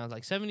old is he now?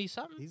 Like 70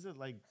 something. He's at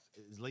like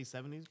his late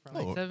 70s,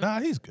 probably. Oh, 7? nah,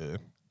 he's good.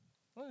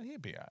 Well,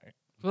 he'd be all right.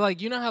 But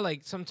like, you know how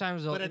like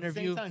sometimes they'll But at the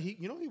interview. same time,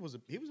 he was a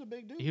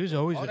big dude. He was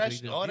always All a that big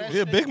sh- dude. all that He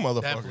a shit- big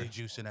definitely motherfucker.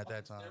 juicing at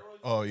that time.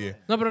 Oh yeah.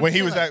 No, but I'm when he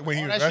saying, was like, at when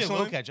he all was that shit will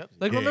wrestling. catch up.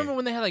 Like Yeah. remember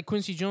when they had like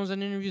Quincy Jones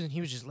on interviews and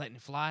he was just letting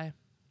it fly?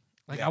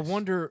 Like I Yes.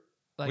 wonder,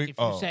 like We- if you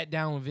oh. sat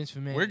down with Vince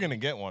McMahon. We're gonna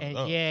get one of and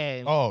those.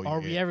 yeah. Oh, Are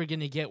we yeah. ever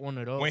gonna get one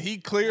of those? When he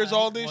clears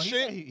all this Well,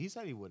 shit, he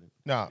said he wouldn't.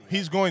 nah,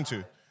 he's going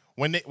to.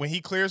 When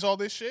he clears all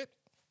this shit,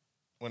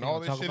 when You all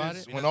gonna this talk shit about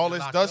is, it? when all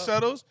this Locked dust up.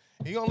 settles,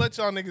 he gonna let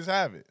y'all niggas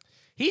have it.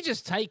 he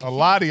just tight. 'cause A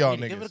lot of y'all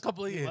he- Give it a niggas.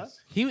 couple of years.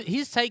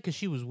 He's tight because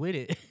she was with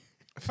it.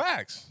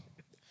 Facts.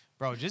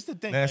 Bro, just to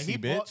think, Nasty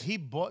he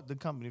bought the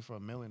company for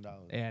 $1 million.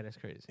 Yeah, that's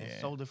crazy.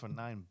 And sold it for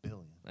 $9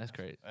 billion. That's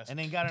crazy. And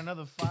then got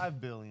another $5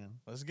 billion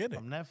Let's get it.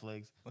 from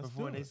Netflix Let's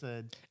before do they it.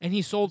 said, And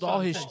he sold all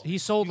his. He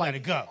sold "Let it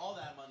like. go." All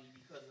that money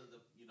because of the,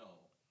 you know,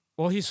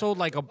 Well, he sold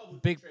like a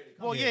big.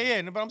 Well,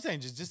 yeah, no, but I'm saying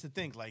just to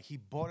think, like he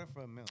bought it for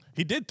 $1 million.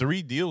 He did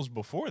 3 deals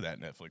before that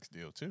Netflix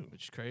deal too.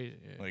 Which is crazy.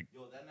 Yeah. Like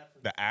yo, that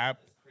Netflix the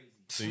app, is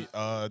crazy.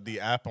 the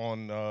app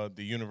on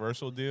the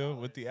Universal deal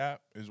with the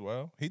app as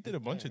well. He did a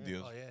bunch of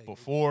deals Oh, yeah.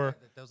 before.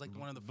 That was like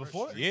one of the first.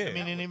 Before, Yeah. I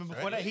mean, and even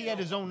before that, he had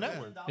his own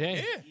network.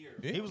 Yeah.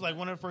 Yeah. He was like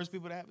one of the first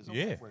people to have his own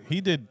Yeah, network.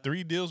 he did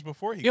 3 deals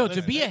before he. Yo, got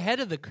to that. be ahead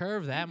of the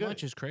curve that good.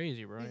 much is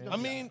crazy, bro. I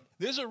mean,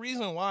 there's a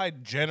reason why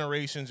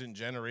generations and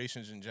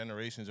generations and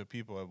generations of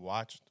people have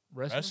watched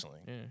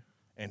wrestling. Yeah.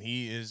 And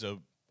he is a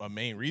a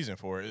main reason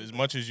for it. As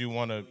much as you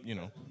want to, believe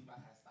I had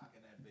stock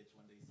in that bitch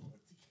when they sold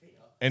the TKO.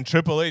 and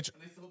Triple H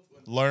They sold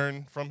to a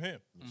learn from him.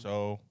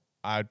 So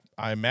I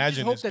I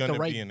imagine hope it's that going the to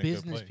be right in a good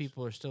business place.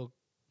 people are still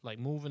like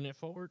moving it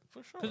forward.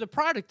 For sure. Because the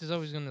product is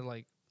always gonna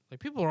like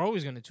people are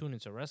always gonna tune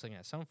into wrestling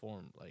at some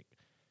form. Like,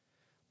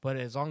 but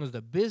as long as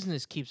the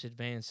business keeps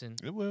advancing,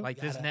 It will. like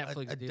this Gotta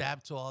Netflix deal.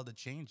 adapt to all the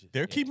changes.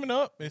 They're keeping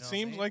up. It know what I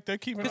seems mean? like they're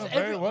keeping Because up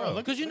very every- well.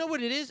 Because you know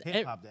what it is.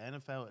 Hip hop, the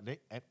NFL,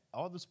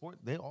 all the sport,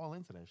 they all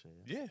into that shit.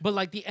 Yeah. But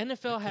like the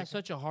NFL has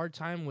such a hard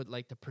time with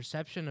like the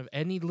perception of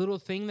any little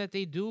thing that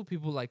they do.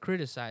 People like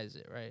criticize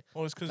it, right?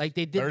 Well, it's because Like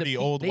they did dirty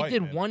old they white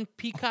did men. one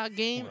Peacock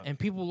game and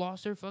people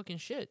lost their fucking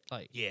shit.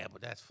 Like Yeah,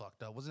 but that's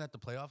fucked up. Wasn't that the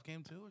playoff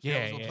game too?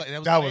 Yeah,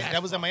 that was, yeah.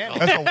 That was in Miami.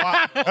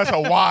 That's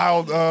a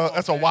wild.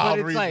 That's a wild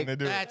it's reason like- to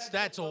do it.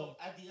 That's all.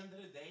 At the end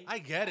of the day, I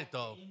get it, that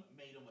though. game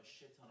made him a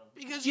shit ton of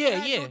Because Yeah, you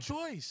had yeah. no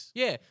choice.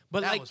 yeah,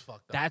 but That like was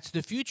fucked up. that's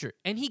the future.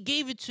 And he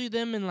gave it to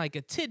them in like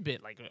a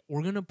tidbit. Like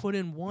we're gonna put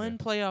in one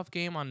playoff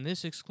game on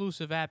this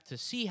exclusive app to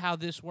see how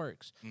this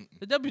works.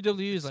 The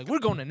WWE is like, we're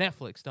going to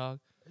Netflix, dog.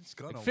 It's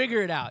gonna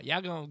Figure it out. Y'all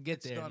gonna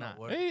get there or gonna not.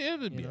 work. Hey, it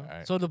would You be know? all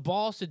right. So the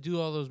balls to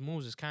do all those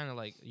moves is kind of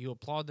like you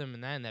applaud them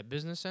in that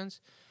business sense.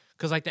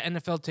 Because like the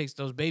NFL takes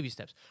those baby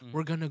steps.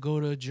 We're gonna go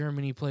to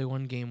Germany, play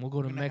one game. We'll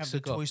go to We're gonna have the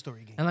Mexico. Toy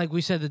Story game. And like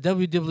we said, the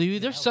WWE,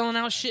 they're selling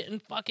out shit in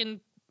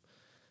fucking,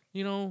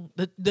 you know,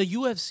 the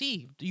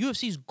UFC. The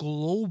UFC's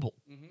global.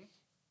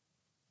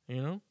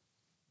 You know?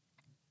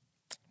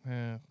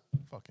 Man,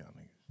 fuck y'all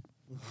niggas.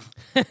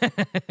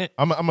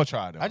 I'm gonna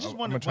try though. I just I'm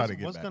wonder gonna try to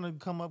get what's back. gonna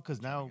come up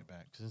because now get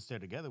back. since they're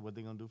together, what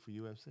they gonna do for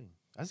UFC?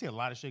 I see a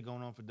lot of shit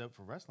going on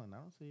for wrestling. I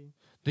don't see.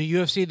 The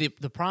UFC,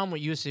 the problem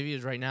with UFC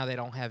is right now they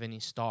don't have any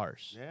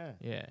stars. Yeah.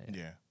 Yeah.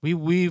 Yeah.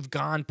 We've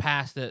gone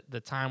past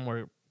the time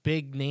where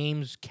big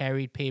names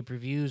carried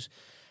pay-per-views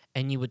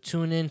and you would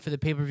tune in for the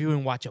pay-per-view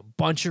and watch a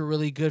bunch of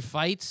really good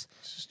fights.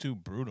 It's just too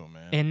brutal,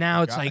 man. And now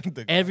The it's guy- like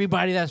the-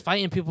 everybody that's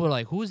fighting, people are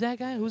like, who's that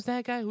guy? Who's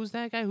that guy? Who's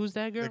that guy? Who's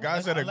that girl? the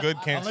guys that are good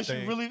can't Unless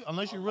stay.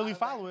 unless you really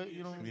follow it,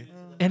 you know.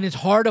 And it's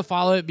hard to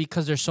follow it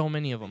because there's so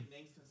many of them.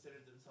 names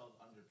considered themselves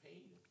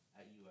underpaid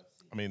at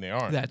UFC. I mean, they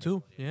aren't. That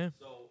too, yeah.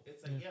 So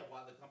it's like, yeah,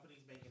 while the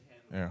company's making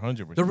hand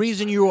They're 100%. The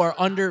reason you are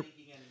under making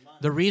any money,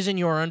 the reason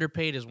you are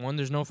underpaid is one,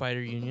 there's no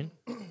fighter union,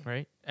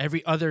 right?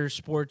 Every other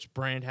sports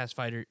brand has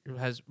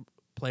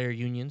player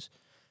unions.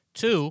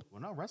 Two,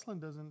 Well, no, wrestling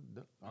doesn't.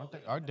 Aren't they?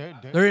 Are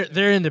they?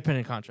 they're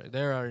independent contract.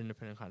 There are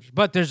independent contracts,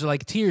 but there's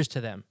like tiers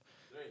to them.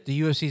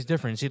 The UFC is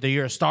different. It's either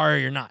you're a star or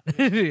you're not.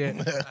 and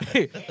not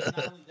only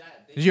that,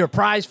 they You're a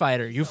prize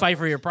fighter. You fight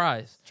for your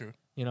prize. True.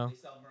 You know.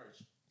 sell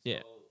merch. Yeah.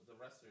 So the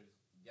wrestlers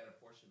get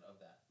a portion of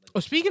that. Like, Oh,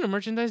 speaking of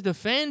merchandise, the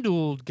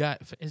FanDuel guy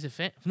is it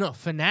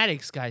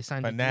Fanatics guy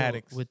signed a deal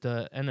Fanatics. with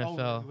the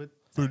NFL.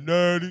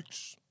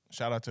 Fanatics.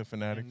 Shout out to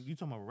Fanatics. You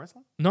talking about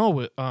wrestling? No,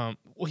 well,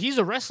 he's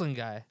a wrestling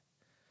guy.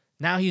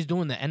 Now he's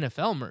doing the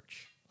NFL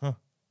merch. Huh.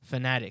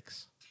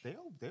 Fanatics.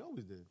 They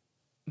always did.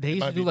 They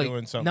used to might do be like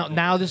doing something.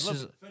 now this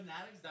is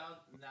Fanatics now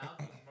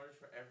does merch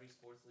for every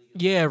sports league.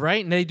 in yeah the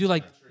right, and they do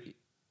like country,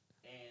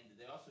 and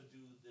they also do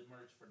the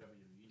merch for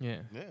WWE. yeah.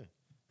 Yeah.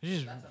 It's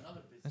just, That's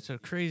another business. that's a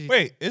crazy.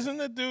 Wait, isn't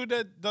the dude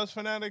that does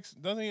Fanatics,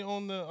 doesn't he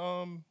own the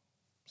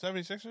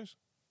 76ers?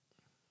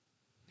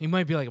 He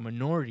might be like a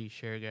minority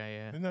share guy.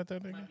 Yeah. Isn't that He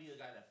nigga? might be the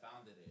guy that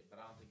founded it, but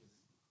I don't think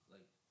it's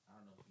like I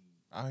don't know if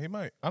he. He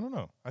might. I don't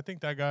know. I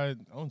think that guy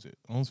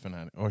owns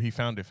Fanatics, or he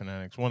founded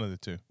Fanatics. One of the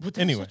two. But that's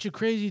Anyway, such a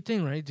crazy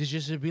thing, right? To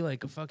just be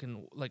like a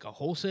fucking like a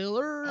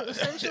wholesaler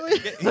essentially.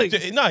 like,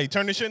 he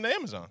turned this shit into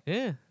Amazon.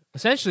 yeah,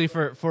 essentially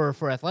for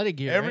athletic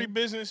gear. Every right?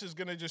 business is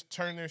gonna just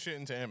turn their shit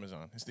into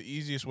Amazon. It's the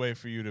easiest way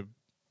for you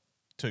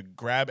to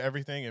grab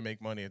everything and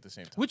make money at the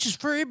same time. Which is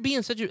for it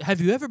being such a.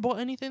 Have you ever bought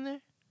anything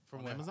there?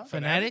 From Amazon?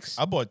 Fanatics,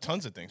 I bought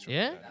tons of things from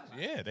Yeah? Fanatics.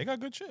 Yeah, they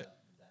got good shit.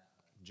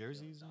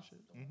 Jerseys and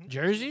shit.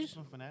 jerseys,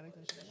 From Fanatics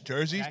and shit.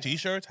 Jerseys,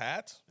 T-shirts,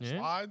 hats, Yeah.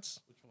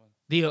 slides.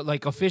 the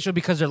like official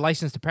because they're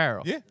licensed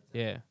apparel. Yeah.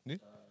 yeah. No,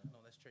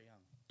 that's Trae Young.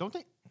 Don't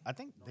they? I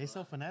think they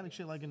sell Fanatic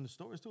shit like in the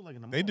stores too, like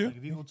in the They mall. do. Like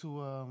if you go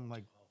to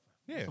like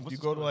Yeah, what's if you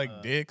the go to store?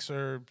 like Dick's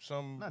or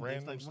some not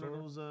random like store, one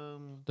of those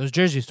Those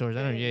jersey stores.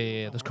 I know.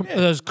 Yeah.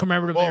 Those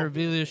commemorative Well,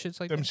 memorabilia shits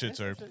like them that.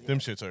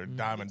 shits are a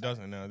dime a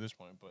dozen now at this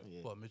point. But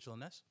What, Mitchell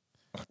and Ness?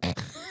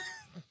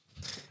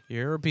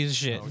 You're a piece of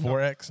shit.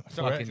 4X,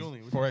 Fucking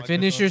 4X.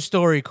 Finish your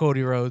story,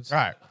 Cody Rhodes. All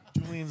right,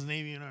 Julian's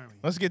Navy and Army.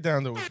 let's get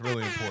down to what's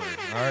really important.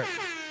 All right,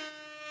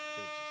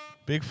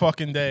 big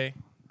fucking day.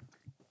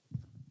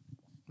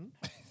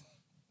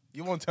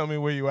 You won't tell me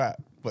where you at,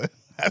 but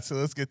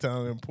let's get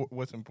down to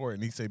what's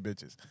important. He say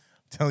bitches.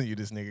 I'm telling you,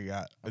 this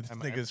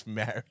nigga's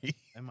married.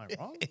 Am I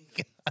wrong?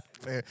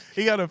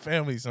 He got a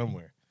family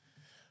somewhere.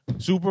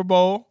 Super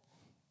Bowl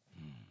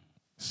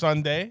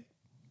Sunday.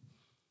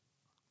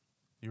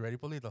 You ready,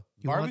 Polito?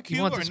 Barbecue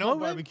you want or the no smoke,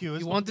 babe? barbecue?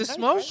 It's You want the supposed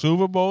to smoke? be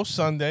Super Bowl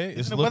Sunday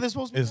is the weather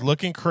supposed to be nice?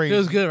 looking crazy.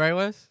 Feels good, right,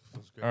 Wes?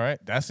 All right,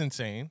 that's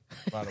insane.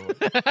 By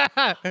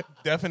the way,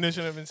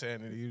 definition of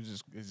insanity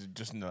is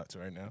just nuts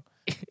right now.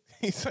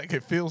 He's like,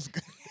 it feels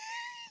good.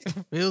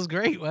 Feels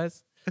great,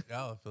 Wes.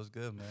 Yeah, it feels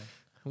good, man.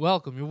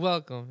 Welcome. You're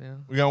welcome. Yeah.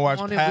 We gonna watch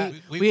On it, Pat.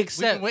 we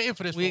accept. We've been waiting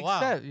for this We for a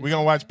while. accept. We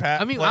gonna watch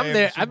Pat. I mean, play I'm in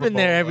there. the Super I've been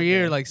there Bowl every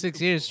year, again. like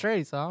 6 years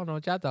straight. So I don't know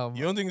what y'all talking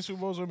You about. don't think the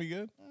Super Bowl's gonna be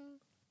good?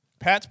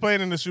 Pat's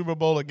playing in the Super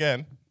Bowl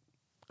again.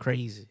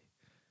 Crazy.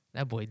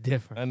 That boy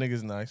different. That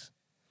nigga's nice.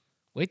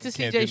 Wait till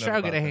can't do CJ nothing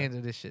Stroud get a about hand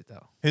in this shit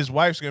though. His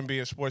wife's gonna be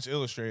in Sports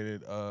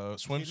Illustrated she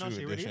swimsuit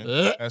already edition.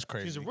 is? That's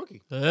crazy. She's a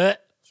rookie.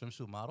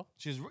 Swimsuit model.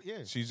 Yeah.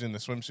 She's in the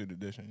swimsuit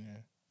edition. Yeah,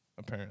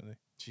 apparently.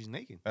 She's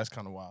naked. That's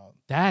kind of wild.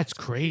 That's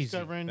crazy.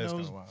 Covering That's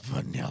those kinda wild.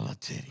 vanilla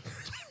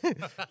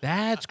titties.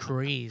 That's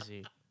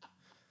crazy.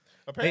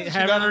 Apparently,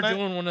 have her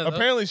doing one of those.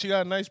 Apparently, she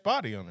got a nice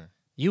body on her.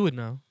 You would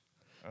know.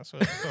 That's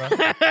what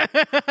I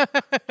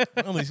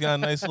At least got a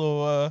nice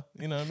little,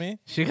 you know what I mean?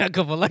 She got a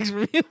couple likes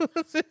from you.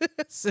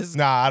 Sis,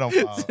 Nah, I don't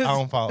follow. I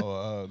don't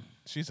follow.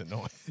 She's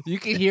annoying. you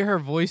can hear her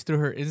voice through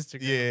her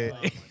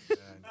Instagram.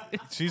 Yeah,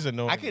 she's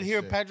annoying. I could as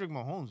hear shit. Patrick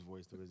Mahomes'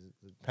 voice through his.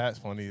 Pat's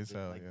funny as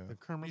hell. Like Yeah. the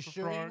Kermit You the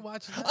sure you Frog. ain't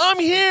watching that? I'm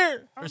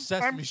here. Or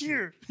Sesame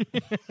Street.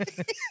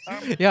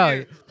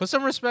 Yo, put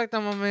some respect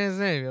on my man's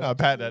name. Yo, Nah,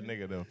 Pat that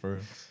nigga though, for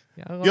real.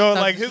 Yo, Yo,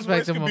 stop like his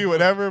voice disrespecting could my be boy.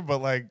 whatever,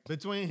 but like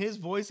Between his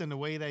voice and the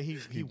way that he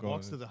Keep going.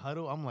 walks to the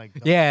huddle, I'm like,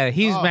 Yeah,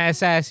 he's Dog. mad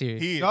sassy.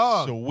 he is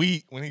Dog.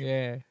 sweet when he.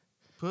 Yeah.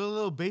 put a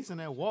little bass in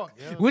that walk.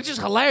 Yo. Which is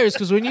hilarious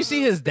because when you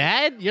see his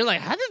dad, you're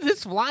like, how did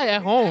this fly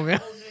at home? yo?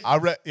 I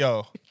read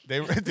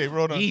they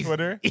wrote on Easy.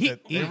 Twitter. Easy.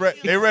 That,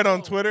 they read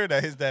on Twitter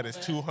that his dad is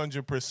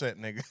 200%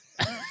 nigga.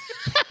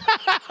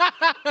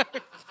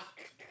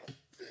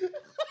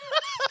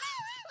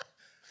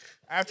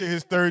 After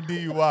his third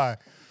DUI,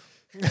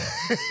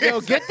 Yo,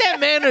 get that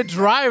man a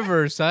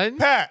driver, son.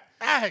 Pat,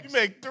 you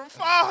make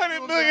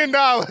 $500 million.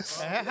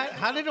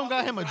 How they don't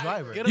got him a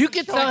driver? You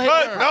can tell him.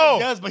 Cut, He no,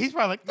 does, but he's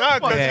probably like, nah,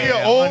 cause Yeah, he yeah,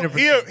 an old,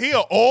 100%. he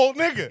a old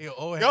nigga. He a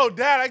old Yo,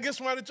 dad, I guess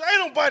somebody drive.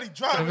 Ain't nobody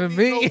driving Driving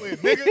me me. nowhere,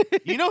 nigga.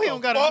 you know he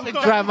don't got Fuck. a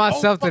Drive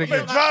myself to the I've been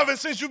game. driving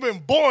since you've been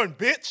born,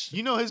 bitch.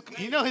 You know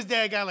his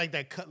dad got like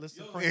that Cutlass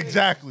Supreme.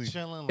 Exactly.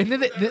 Chilling. And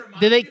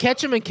did they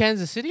catch him in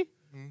Kansas City?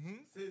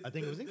 I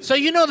think it was English. So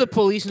you know the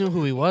police knew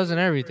who he was and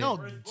everything. No,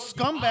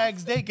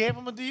 scumbags, they gave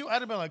him a DUI.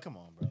 I'd have been like, come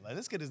on, bro. Like,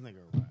 let's get this nigga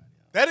a ride.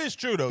 That is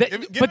true though. That-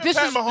 Giving but this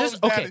Pat is- Mahomes this-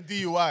 dad okay. a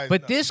DUI. is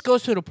But nuts. this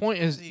goes to the point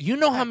is you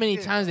know how many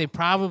times they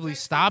probably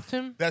stopped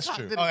him? That's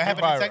true. Oh, it happened in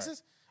Probably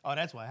Texas? Oh,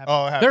 that's why it happened.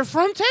 Right. Oh, it happened. They're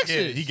from Texas.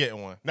 Yeah, he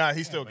getting one. Nah,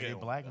 he's still He getting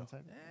one. black in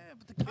Texas.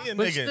 He a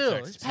But nigga in still,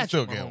 Texas. it's He's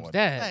still Patrick getting Mahomes' one.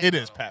 dad. It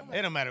is Pat.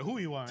 It don't matter who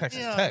you are.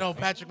 Texas Yeah, Tech. no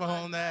Patrick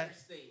Mahomes. That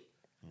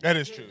That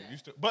is true.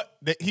 But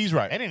he's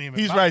right. They didn't even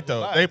He's bother right to though.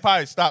 lie. They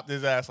probably stopped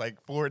his ass like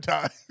 4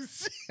 times.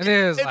 And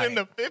then it's and like, then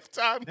the 5th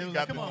time he was got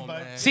like, the come on,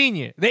 DUI. man.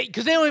 senior.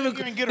 Because they don't even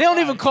even they get a don't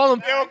ride. even call him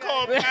They don't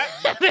call him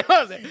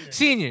Pat.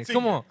 senior.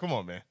 Come on. Come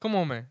on, man. Come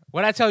on, man.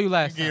 What'd I tell you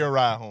last Get your time?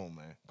 ride home,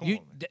 man. Come You,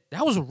 on, man.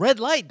 that was a red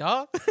light,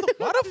 dog.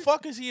 Why the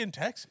fuck is he in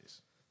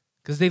Texas?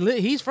 Because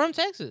he's from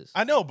Texas.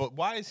 I know, but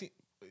why is he?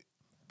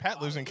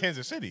 Pat lives in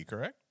Kansas City,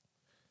 correct?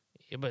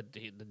 Yeah, but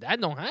the dad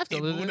don't have to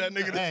He live moved there. that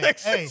nigga to Hey,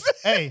 Texas.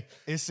 hey,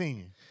 it's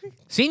senior.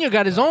 Senior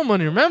got his own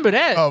money. Remember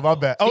that? Oh, my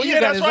bad. Oh, Senior yeah,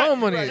 got that's his right. own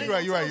money. You're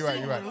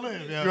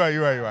right.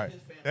 You're right.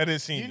 That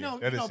is senior. You know,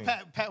 that is senior.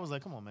 Pat was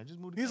like, come on, man, just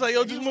move. He's like,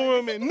 yo, just move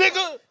him in.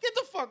 Nigga, Get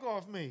the fuck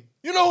off me.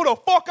 you know who the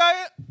fuck I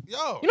am?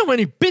 Yo. You know how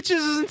many bitches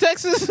is in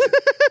Texas?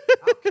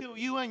 I'll kill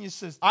you and your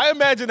sister. I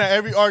imagine that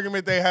every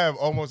argument they have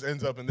almost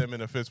ends up in them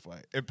in a fist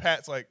fight. And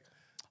Pat's like,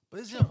 but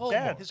his whole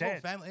Dad, his whole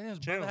Dad, family and his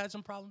chill. brother had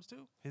some problems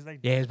too. He's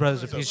like, Yeah, his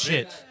brother's a piece of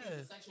shit.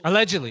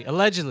 Allegedly.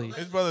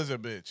 his brother's a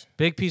bitch.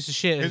 Big piece of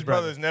shit. His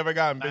brother. brother's never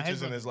gotten Nah,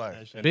 bitches in brother his do life.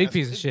 that shit. Big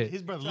piece of shit.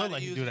 His brother Trying looked like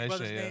to he use do his that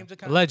brother's shit. Yeah. name to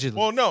kinda- Allegedly.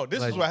 Well, no, this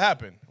is Allegedly. what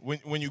happened.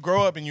 When you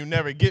grow up and you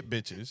never get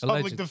bitches.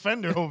 Allegedly. Public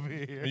defender over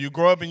here. When you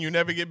grow up and you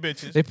never get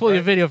bitches. They pull your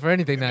right? video for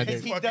anything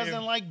nowadays. He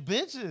doesn't like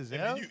bitches,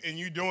 yo. And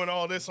you doing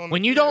all this on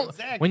When the you video. don't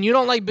Exactly. when you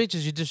don't like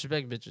bitches, you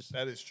disrespect bitches.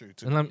 That is true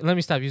too. And let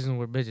me stop using the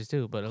word bitches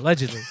too, but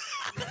allegedly.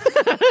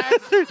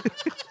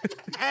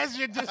 As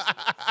you're just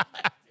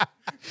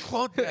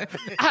quote that.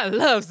 I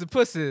love the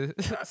pussy.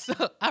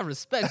 So I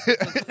respect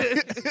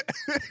the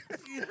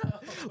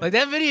pussy. Like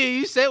that video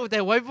you said with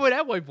that white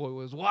boy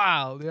was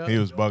wild. Yo. He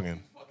was bugging.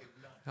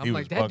 I'm he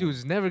like, was that bugging.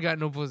 dude's never got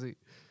no pussy.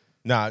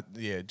 Nah,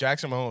 yeah,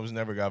 Jackson Mahomes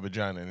never got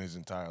vagina in his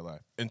entire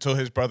life until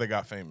his brother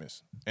got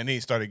famous. And then he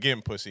started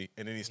getting pussy,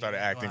 and then he started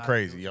acting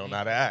crazy. You don't know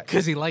how to act.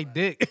 Because he liked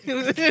dick.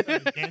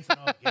 Dancing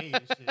all gay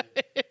and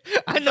shit.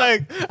 I know.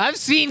 I've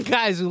seen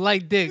guys who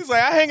like dick. He's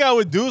like, I hang out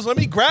with dudes, let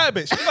me grab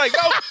it. She's like, yo,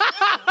 what the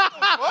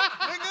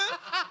fuck,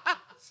 nigga?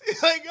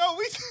 She's like, yo,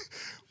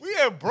 we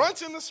had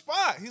brunch in the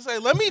spot. He's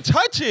like, let me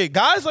touch it.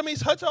 Guys, let me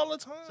touch all the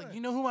time. You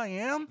know who I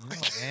am?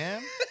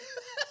 Man.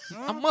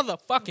 I'm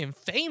motherfucking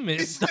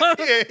famous.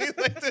 Yeah, he's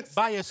like this.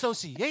 By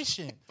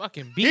association.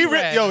 Fucking He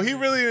B-Rad. he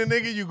really the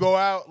nigga you go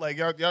out, like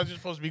y'all just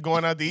supposed to be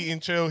going out to eat and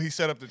chill. He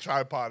set up the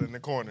tripod in the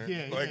corner.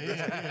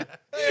 Hey,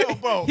 yo,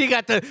 bro. He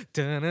got the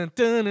dun dun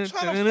dun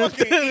Trying to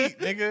fucking eat,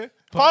 nigga.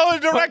 Follow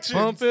the directions.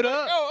 pump it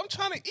up. Yo, I'm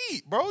trying to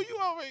eat, bro. You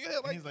over here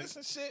like this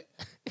and shit.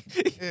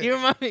 You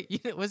remind me.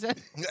 What's that?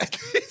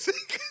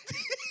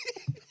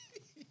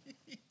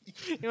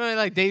 You remind me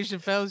like Dave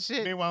Chappelle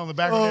shit. Meanwhile, in the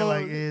back of there,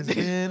 like, it's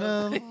been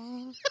a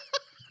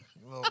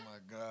Oh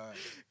my god.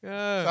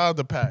 Shout out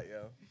to Pat,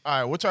 yo. All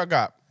right, what y'all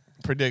got?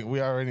 Predict.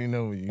 We already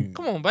know you.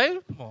 Come on, baby.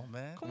 Come on,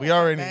 man. We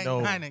already Bang,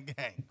 know. nine and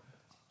gang.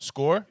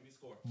 Score?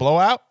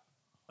 Blowout?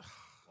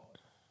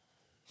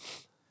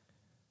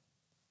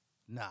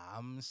 Nah,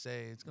 I'm gonna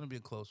say it's gonna be a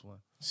close one.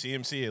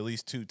 CMC at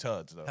least 2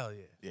 tuds though. Hell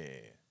yeah. Yeah.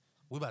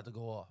 We about to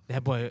go off.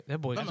 That boy.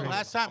 Remember crazy.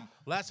 last time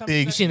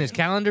Big You seen his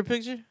calendar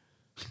picture?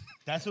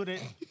 That's what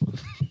it.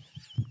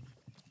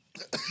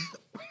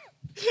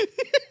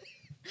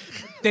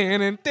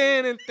 Dannin.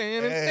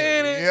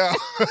 Hey, yeah.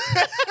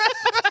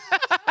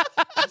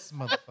 This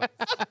motherfucker.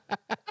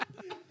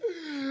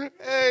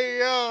 Hey,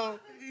 yo.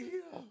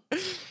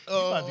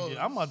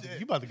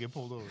 You about to get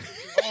pulled over.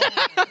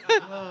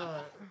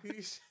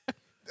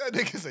 That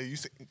nigga say you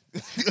say.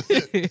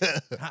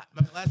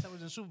 Remember last time we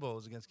was in Super Bowl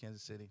was against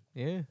Kansas City.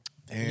 Yeah.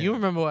 Damn. You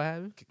remember what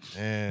happened?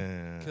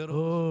 Damn.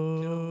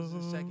 Kittle was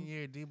his second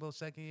year. Debo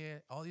second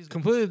year. All these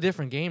Completely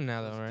different game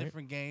now, though, right?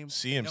 different games.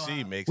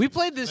 CMC makes We it,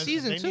 played this Listen,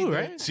 season they too, need to-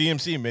 right?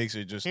 CMC makes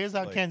it just. Here's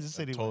how like, Kansas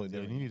City totally wins.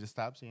 Dude. different. You need to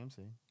stop CMC.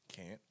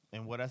 Can't.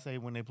 And what I say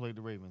when they played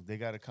the Ravens, they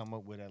got to come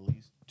up with at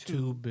least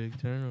Two big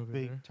turnovers.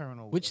 big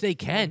turnovers, Which they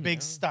can. big you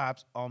know?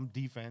 stops on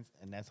defense,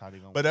 and that's how they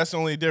gonna. But that's the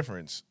only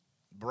difference.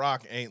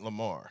 Brock ain't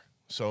Lamar.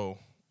 So,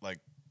 like,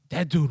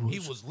 That dude was. He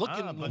was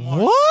looking but-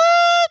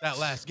 What? that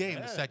last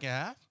game, the second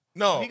half.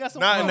 no, He got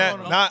some- not in no, that,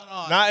 no,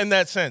 no, not in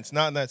that sense.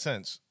 Not in that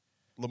sense.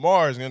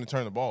 Lamar is going to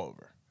turn the ball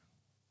over.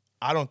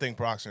 I don't think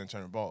Brock's going to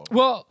turn the ball over.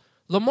 Well,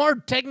 Lamar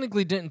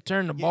technically didn't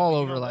turn the Yeah, ball but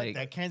you over know what? like.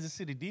 that Kansas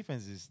City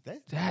defense is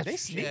That's- they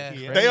sneaky.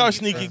 yeah. right? They are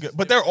sneaky good,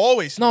 but they're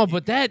always No, sneaky.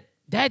 but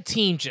that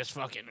team just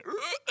fucking.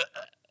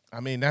 I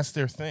mean, that's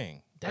their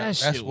thing. That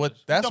that's shit what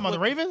was- that's talking about what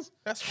the Ravens?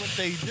 That's what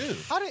they do.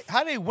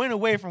 How they went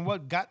away from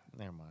what got?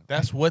 Never mind.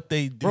 That's what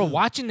they do. Bro,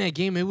 watching that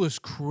game, it was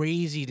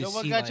crazy to Yo,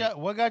 what see. got Like,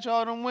 y'all? What got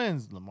y'all them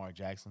wins? Lamar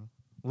Jackson.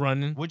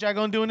 running, What y'all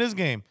gonna do in this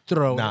game?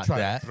 throw. Not Try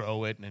that. to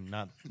throw it and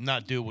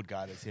not do what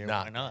got us here.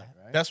 Nah, Why not?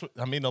 Right? That's what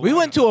I mean. The We Lions-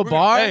 went to a we're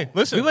bar. Hey,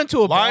 listen. We went to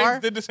a Lions bar.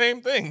 did the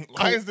same thing.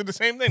 Lions did the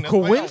same thing. That's why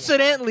y'all won.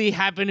 Coincidentally,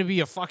 happened to be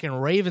a fucking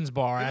Ravens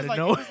bar out of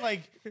nowhere.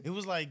 it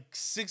was like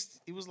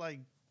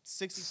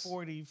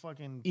 60-40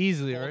 fucking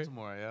Easily, right?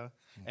 Baltimore, yeah.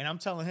 And I'm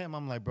telling him,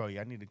 I'm like, bro,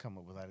 I need to come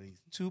up with at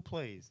least 2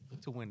 plays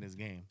to win this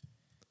game.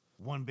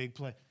 One big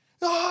play.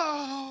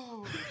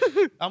 Oh!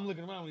 I'm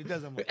looking around when he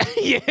does. I'm like,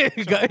 Yeah,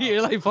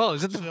 you're like, Paul,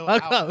 shut the chill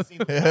fuck out. up. Chill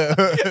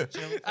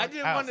the I fuck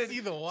didn't out. want to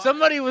either.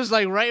 Somebody was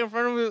like right in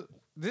front of me.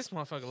 This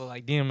motherfucker looked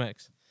like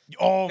DMX.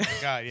 Oh my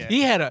god, yeah.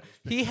 He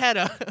had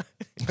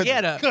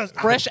a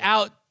fresh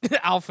out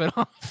outfit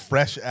on.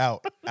 Fresh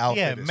out outfit.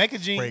 Yeah, is Mecca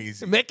jeans.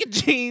 crazy. Mecca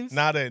jeans,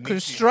 Not a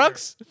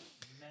constructs.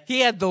 He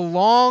had the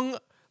long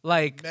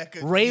like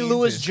Mecca Ray jeans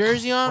Lewis is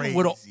jersey on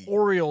with an crazy.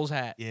 Orioles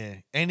hat. Yeah,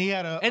 and he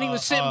had a And he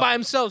was sitting by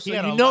himself, so he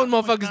had you a know the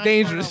lot motherfucker's 0.9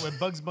 dangerous. with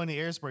Bugs Bunny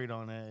air sprayed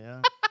on that.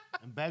 Yeah,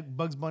 and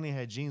Bugs Bunny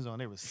had jeans on.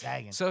 They were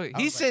sagging. So I was he's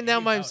like, sitting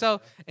down by "He's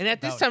out." himself, and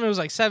at this Out. time it was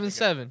like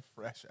 7-7.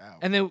 Fresh out.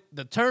 And then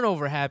the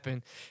turnover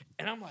happened,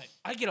 and I'm like,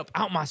 I get up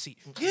out my seat.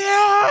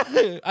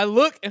 Yeah, I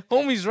look, and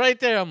homie's right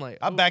there. I'm like,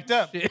 I oh, backed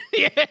up. shit.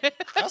 Yeah.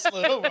 I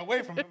slid over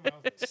away from him. I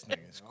was like, This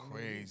nigga's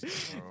crazy,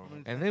 bro.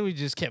 And then we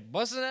just kept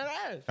busting that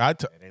ass.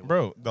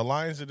 Bro, the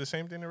Lions did the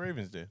same thing the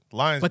Ravens did.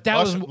 Lions, But that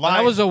busting-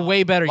 was a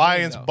way better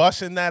Lions game, though.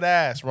 busting that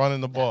ass,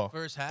 running the ball,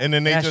 first half? and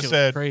then they That just shit was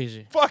said,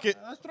 crazy. "Fuck it,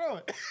 Let's throw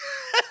it.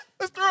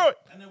 let's throw it."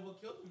 And then what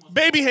killed him was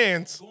Baby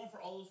hands, going for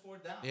all those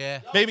 4th downs. Yeah.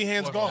 baby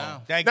hands Fourth gone.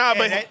 down. That- Nah,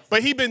 yeah,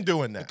 but he been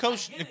doing that. The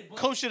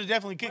coach should have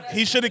definitely kicked it.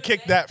 He should have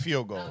kicked that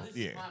field goal. Now, this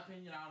Yeah, is my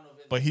opinion. I don't know if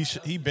it's but he anybody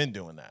else's. been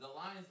doing that. The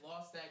Lions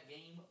lost that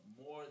game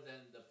more than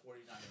the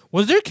 49ers.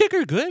 Was their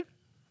kicker good?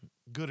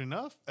 Good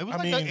enough. It was I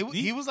like mean,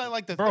 he was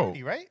like the bro,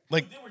 30, right?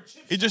 like They were chips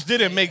it just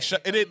didn't make sure.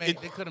 They It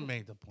could have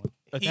made the point.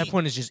 At that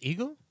point, it's just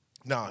ego.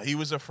 No, he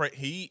was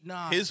afraid.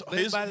 Nah, His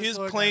live by the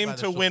sword, die claim by the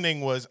to sword. winning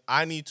was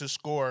I need to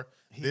score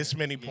this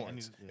many yeah,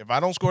 points. yeah. If I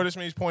don't score this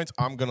many points,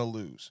 I'm gonna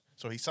lose.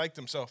 So he psyched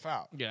himself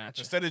out.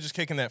 Gotcha. Instead of just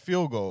kicking that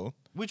field goal,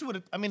 Which would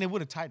have, I mean, it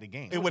would have tied the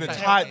game. it would have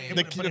tied tied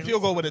the game. the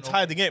field goal would have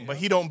tied the game. But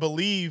he don't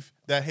believe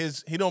that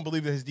his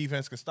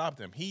defense can stop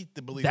them. He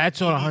believes That's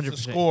he what needs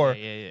 100%. to score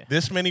Yeah.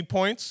 this many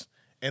points,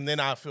 and then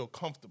I feel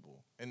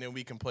comfortable, and then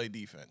we can play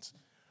defense.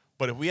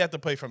 But if we have to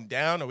play from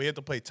down or we have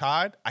to play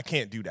tied, I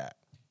can't do that.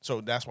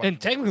 So that's why. And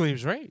technically, he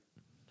was right.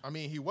 I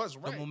mean, he was The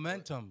right.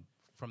 momentum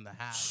from the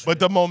half. But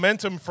the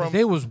momentum from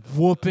They was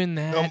whooping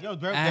that Yo,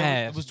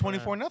 ass. it was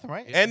 24-0,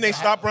 right? and they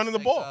stopped running the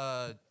ball.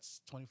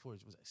 24,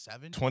 was it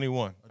 7?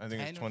 21. I think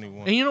 10 it's or something?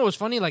 21. And you know what's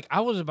funny? Like,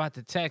 I was about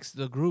to text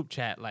the group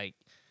chat, like,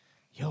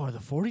 yo, are the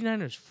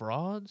 49ers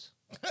frauds?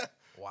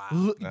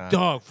 Wow. Nah.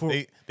 Dog, for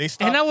They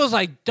stopped. and I was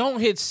like, don't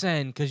hit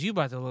send because you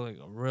about to look like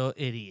a real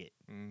idiot.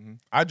 I And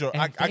got in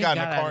thank the God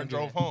I car didn't and do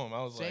drove that. home.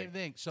 I was Same like,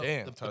 thing. So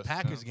damn, the touchdown,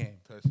 Packers game.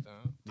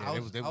 Touchdown.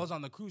 I was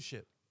on the cruise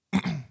ship.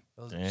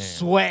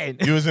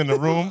 Sweating. You was in the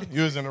room.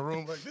 You was in the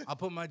room like this. I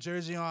put my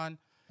jersey on.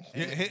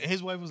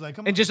 His wife was like,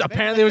 "Come on." And just baby,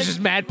 apparently it was take just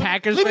it. mad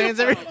Packers Leave me fans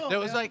the there. fuck alone,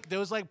 There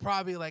was like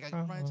probably like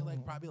I ran into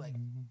like probably like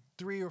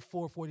 3 or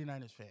 4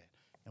 49ers fan.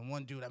 And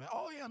one dude, I'm like,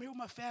 oh yeah, I'm here with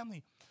my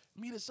family.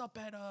 Meet us up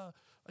at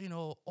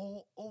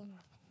old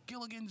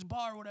Gilligan's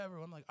bar or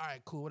whatever. I'm like, all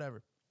right, cool,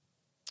 whatever.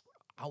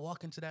 I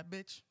walk into that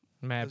bitch.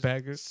 Matt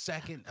Packers.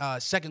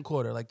 Second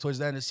quarter, like towards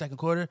the end of the second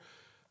quarter,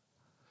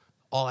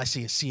 all I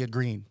see is sea of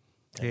green.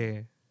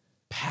 Yeah.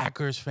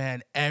 Packers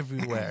fan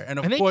everywhere. And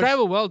of And they course,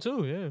 travel well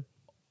too, yeah.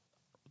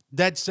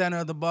 dead center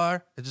of the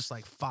bar is just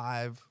like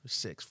 5 or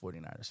 6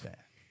 49ers fan.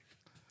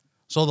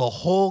 So the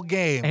whole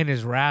game, And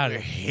it's you're rowdy.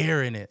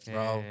 hearing it,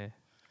 bro. Yeah.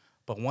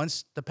 But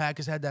once the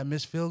Packers had that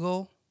missed field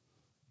goal,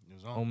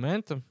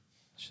 Momentum.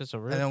 It's just a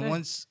real and then thing.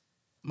 once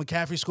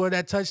McCaffrey scored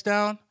that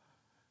touchdown,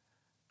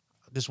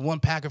 this one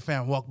Packer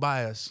fan walked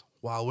by us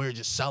while we were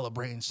just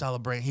celebrating.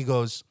 He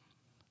goes,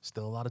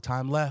 still a lot of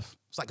time left.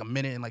 It's like a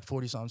minute and like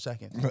 40-something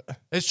seconds.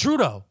 It's true,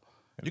 though.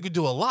 You could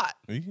do a lot.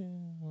 Yeah.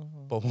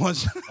 But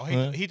once Oh,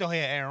 he thought he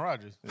had Aaron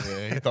Rodgers.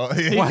 Yeah, he thought.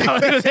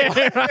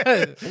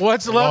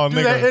 once Long left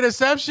through that nigga.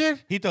 interception,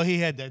 He thought he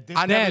had that.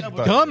 I that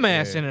never-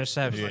 dumbass Yeah.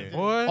 interception, Yeah.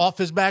 boy. off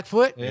his back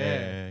foot,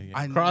 Yeah,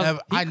 I Cross- never,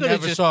 he I coulda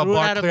never just saw a threw it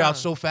bar out of clear out bounds.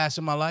 so fast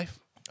in my life.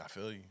 I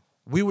feel you.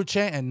 We were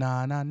chanting,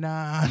 nah, nah,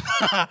 nah.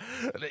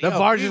 The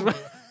bar just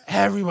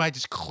Everybody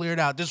just cleared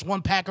out. This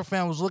one Packer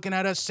fan was looking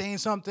at us saying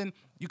something.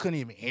 You couldn't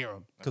even hear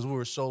him because we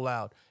were so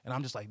loud. And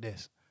I'm just like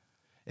this.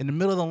 In the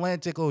middle of the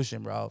Atlantic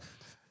Ocean, bro.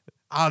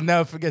 I'll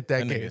never forget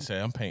that That game. nigga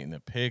said, "I'm painting a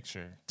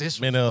picture." This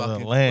was middle of the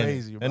fucking land.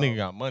 crazy, That bro. nigga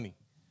got money.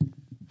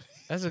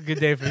 That's a good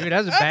day for you.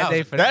 That's a bad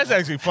day for That's them.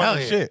 actually fun Hell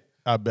as yeah. shit.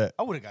 I bet.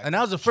 I would have got. And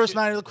that was the first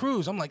night of the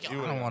cruise. I'm like,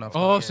 yo, I don't want to.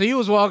 Oh, so you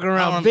was walking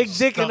around I'm big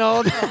dick and stuck.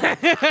 all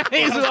that.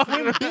 He was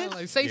walking around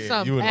like, say Yeah,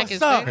 something, you would've-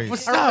 Pakistan. What's up?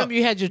 What's I remember up?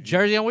 you had your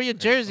jersey on. Where your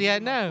jersey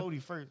at now?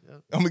 Floaty first. Yeah.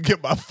 I'm gonna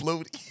get my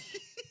floaty.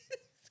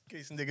 In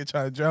case nigga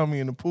try to drown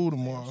me in the pool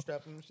tomorrow. Throw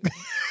me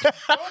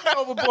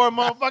overboard,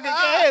 motherfucker. Go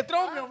ahead,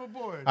 throw me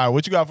overboard. All right,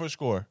 what you got for a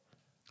score?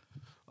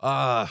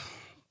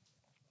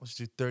 Let's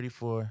do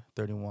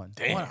 34-31.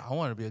 I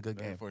want it to be a good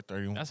game.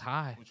 4-31. That's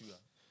high.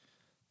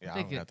 Yeah,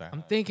 I don't got that.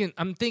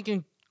 I'm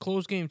thinking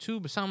close game too,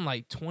 but something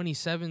like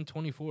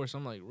 27-24,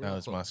 something like real That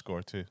was close. my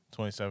score too.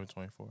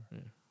 27-24.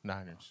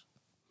 Niners.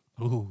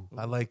 Ooh,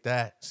 I like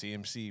that.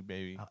 CMC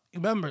baby.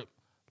 Remember,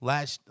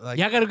 like, Y'all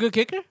got a good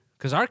kicker?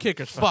 Because our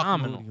kicker's fuck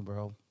phenomenal. Moody,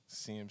 bro.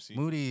 CMC.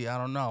 Moody, I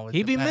don't know. It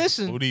He be depends.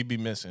 missing. Who'd he be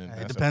missing?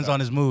 It depends on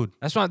his mood.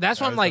 That's why That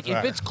I'm is like, a if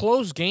fact. it's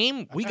close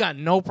game, we got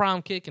no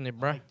problem kicking it,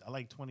 bro. I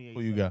like 28.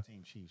 Who you got?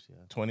 17 Chiefs, yeah.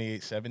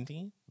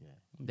 28-17.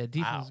 That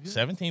defense Wow. is good.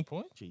 17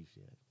 points? Chiefs,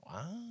 yeah.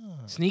 Wow.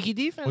 Sneaky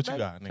defense. What you baby.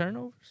 got, nigga?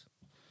 Turnovers.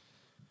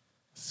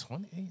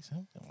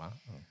 28-17. Wow.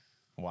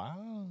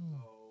 Wow.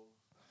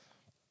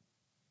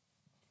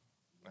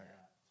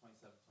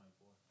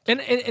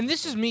 And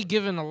this is me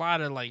giving a lot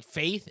of like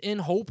faith in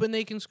hoping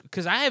they can,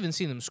 because I haven't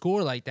seen them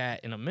score like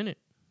that in a minute.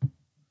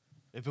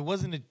 If it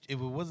wasn't,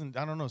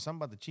 I don't know, something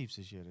about the Chiefs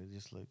this year. They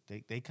just look,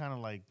 they kind of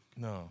like,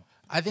 No.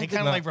 I they think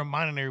kind that- of like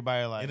reminding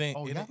everybody like, It ain't-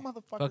 oh, it that ain't-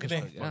 motherfucker. Fucking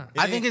ain't- yeah.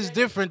 I think it's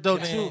different though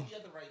too.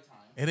 At the right time.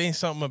 It ain't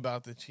something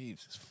about the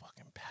Chiefs. It's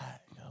fucking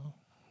packed, yo.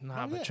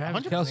 Nah, Oh, but yeah,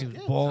 Travis 100%, Kelsey was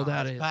yeah. balled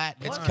out of it.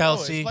 It's No,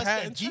 Kelsey. it's Plus Pat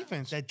that and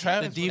defense, that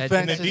Travis. The And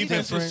defense the is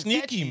defense was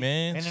different. sneaky,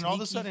 man. And then all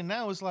of a Sneaky. sudden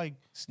now it's like,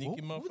 Sneaky who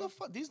the motherfucker.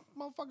 fuck? These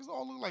motherfuckers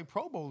all look like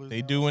Pro Bowlers.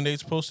 They now. do when they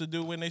supposed to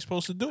do when they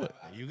supposed to do it.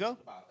 There you go.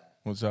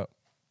 What's up?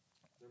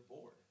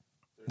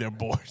 They're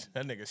bored.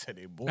 That nigga said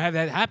they bored.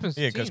 That happens.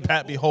 Yeah, to because teams.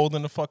 Pat be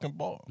holding the fucking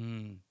ball.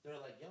 They're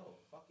like, yo,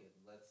 fuck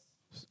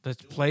it.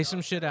 Let's play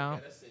some shit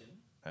out. Get us in.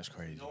 That's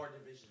crazy. We know our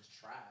division's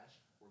trash.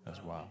 We're That's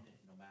gonna wild. win it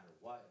no matter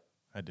what.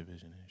 That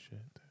division is shit.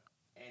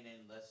 And then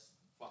let's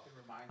fucking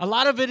remind A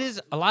lot of it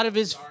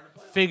is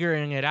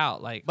figuring it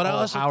out. Like, But I oh,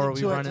 also how are think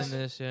we too, at running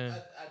this- this? Yeah.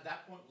 At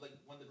that point, like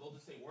when the Golden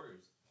State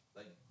Warriors,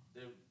 like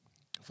they're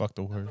Fuck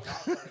the word.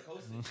 started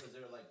coasting because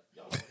they're like,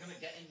 yo, we're gonna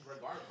get in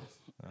regardless.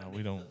 We're gonna we make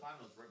it to don't. the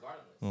finals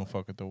regardless. We don't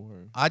fuck with the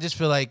word. I just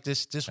feel like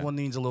this one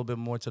needs a little bit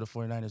more to the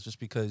 49ers just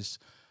because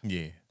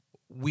Yeah,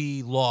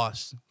 we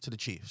lost to the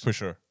Chiefs. for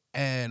sure.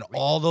 And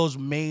all those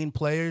main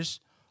players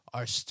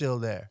are still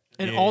there.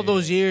 And Yeah, all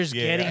those years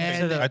yeah, getting I to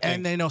think- the I think-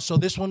 And they know. So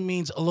this one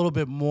means a little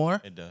bit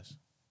more. It does. You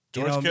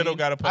George know what I Kittle mean?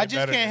 got to play I just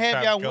better can't than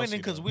have Travis y'all Kelce, winning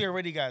because though. we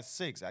already got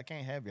 6. I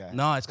can't have y'all.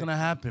 No, it's gonna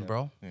happen,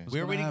 bro. Yeah. It's we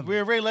gonna already happen. we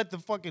already let the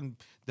fucking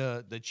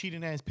the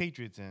cheating ass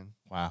Patriots in.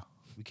 Wow.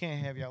 We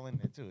can't have y'all in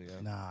there too,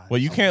 yo. Nah. Well,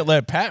 you can't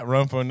let Pat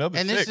run for another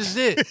and six. this is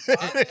it.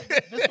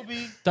 This will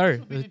be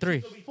third, the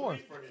three. fourth.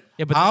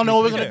 Yeah, but I don't know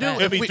what we're three- gonna do.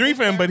 It'd be If we- 3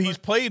 for him, but he's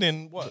played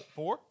in what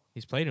 4?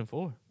 He's played in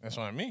 4. That's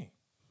what I mean.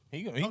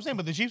 I'm saying,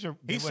 but the Chiefs are.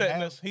 they He's would setting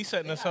have- us. He's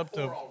setting us up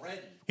to.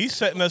 Already. He's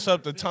setting us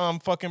up to Tom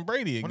fucking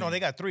Brady again. Well, no, they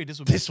got 3. This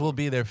will be. This will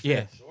be their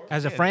Yeah. fifth.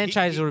 As a Yeah,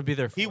 franchise, he- it would be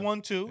their He fourth.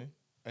 won 2,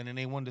 and then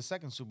they won the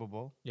second Super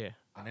Bowl, Yeah.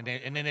 and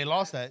then they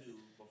lost that.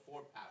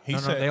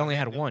 He's No, they only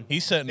had one.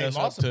 He's setting They us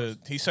up lost to.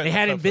 He's setting They us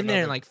hadn't up for been there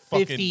in, another like,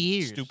 50 fucking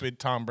years. Stupid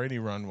Tom Brady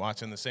run,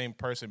 watching the same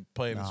person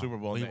play in the Super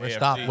Bowl in the We're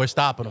AFC We're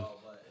stopping them.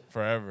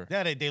 forever.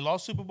 Yeah, they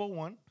lost Super Bowl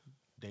 1.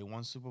 They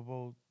won Super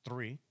Bowl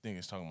 3. I think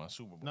it's talking about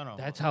Super Bowl. No.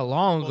 That's how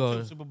long Super Bowl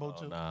ago. 2, Super Bowl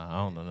 2. Nah,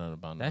 I don't know nothing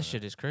about That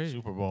shit is crazy.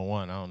 Super Bowl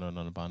 1. I don't know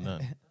nothing about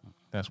nothing.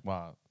 That's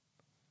wild.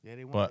 Yeah,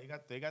 they won.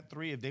 But- They got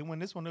 3. If they win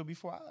this one, they'll be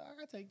 4. I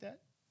gotta take that.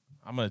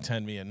 I'm gonna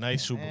attend me a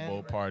nice Super Man.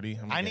 Bowl party.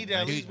 I need to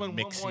at least win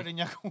one more than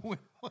y'all can win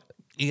one.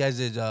 You guys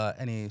did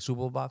any Super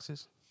Bowl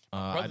boxes?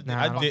 I Brother did. did.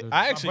 I Nah, did. my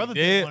I actually brother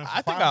did did. one for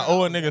I think I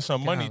owe a nigga $5.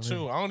 some money Golly.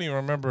 too. I don't even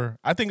remember.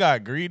 I think I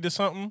agreed to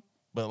something,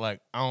 but like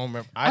I don't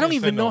remember. I don't didn't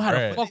even send no know how to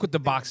bread. fuck with the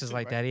boxes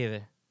like that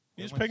either.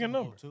 You just pick a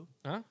number.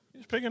 Huh? You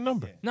just pick a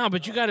number. No,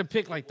 but you got to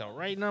pick like the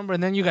right number,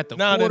 and then you got the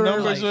Nah, the quarter.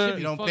 numbers like, are- shit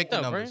be You don't fucked pick the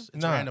up, numbers. right?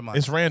 It's Nah, randomized.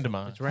 it's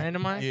randomized. It's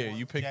randomized. Yeah,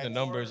 you pick the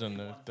numbers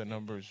and the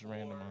numbers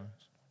randomized.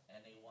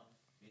 And they won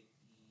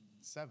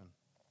 57.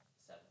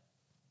 7.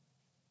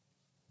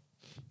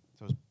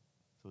 So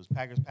it was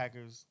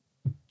Packers,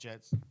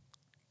 Jets,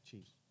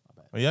 Chiefs. My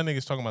bad. Oh, y'all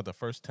niggas talking about the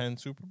first 10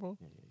 Super Bowl?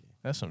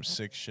 That's some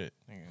sick shit.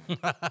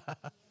 Nigga.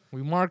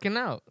 We marking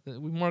out.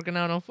 We marking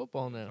out on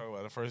football now. Talk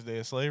about the first day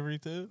of slavery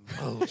too.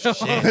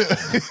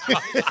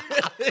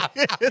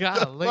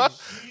 Golly. What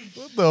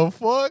the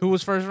fuck? Who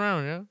was first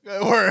round?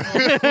 Yeah. Word.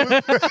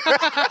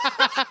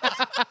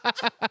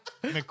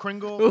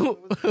 McCringle.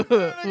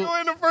 Go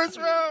in the first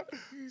round.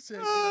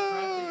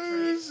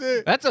 Oh,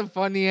 shit. That's a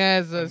funny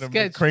ass The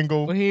sketch.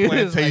 McCringle when he was like,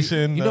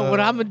 plantation, you know what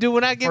I'm gonna do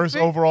when I get First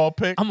picked? overall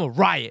pick. I'm gonna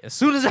riot as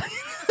soon as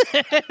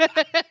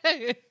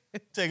I.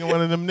 Taking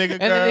one of them nigga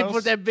And then they girls.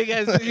 put that big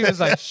ass. He was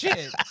like,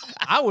 "Shit,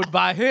 I would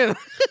buy him."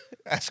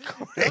 That's Them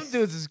crazy.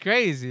 dudes is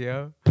crazy,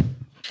 yo.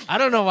 I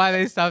don't know why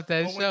they stopped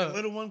that When the show.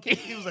 little one came,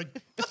 he was like,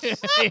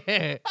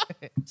 Yeah.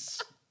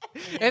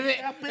 And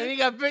then he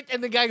got picked,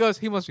 and the guy goes,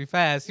 "He must be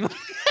fast." He must-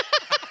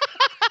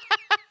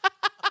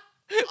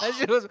 That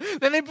shit was.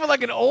 Then they put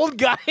like an old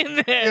guy in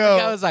there. And Yo. the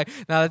guy was like,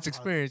 "Nah, that's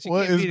experience." You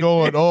What can't is beat him."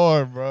 going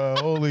on, bro?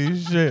 Holy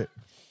shit.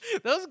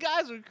 Those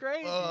guys were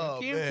crazy. Oh,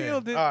 Key man. and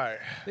Peele did. All right.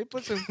 They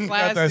put some We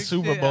got classic that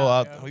Super shit Bowl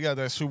out. yo. We got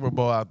that Super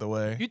Bowl out the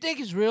way. You think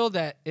it's real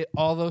that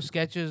all those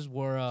sketches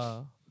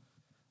were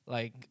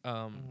like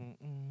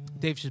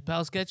Dave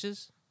Chappelle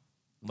sketches?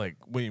 Like,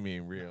 what do you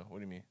mean real? What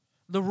do you mean?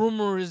 The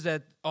rumor is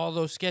that all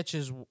those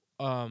sketches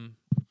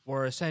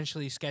were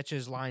essentially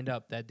sketches lined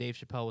up that Dave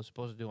Chappelle was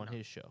supposed to do on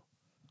his show.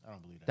 I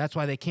don't believe that. That's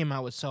why they came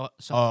out with something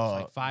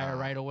like fire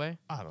right away.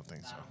 I don't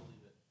think so.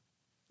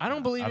 I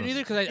don't believe I it don't either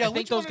think because I think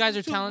which those one of guys them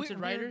are two talented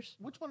weird- writers.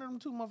 Which one of them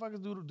two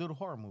motherfuckers do the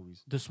horror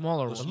movies? The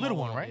smaller The one. little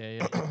one, right?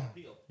 Yeah,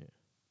 yeah.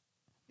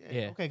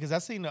 Yeah. Okay, because I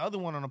seen the other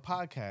one on a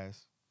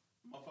podcast.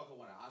 Motherfucker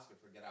won an Oscar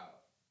for Get Out.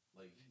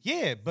 Like,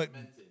 Yeah, but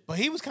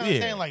he was kind of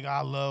Yeah. saying like,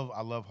 I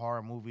love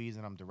horror movies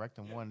and I'm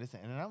directing one. This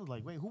and then I was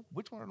like, wait,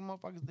 which one of the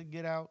motherfuckers did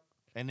Get Out?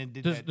 And then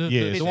did that?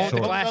 Yeah, the one with the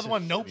sure. glasses. Other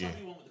one, nope. Yeah.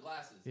 he won with the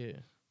glasses. Yeah.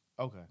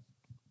 Okay.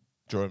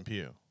 Jordan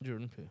Peele.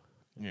 Jordan Peele.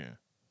 Yeah.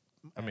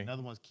 I mean,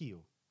 Another one's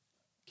Keegan.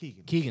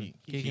 Keegan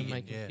Keegan,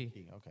 Michael yeah. Key.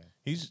 Keegan, okay.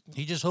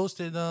 he just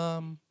hosted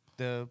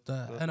The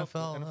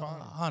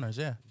NFL honors.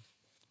 Yeah.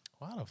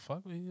 why the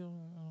fuck would he?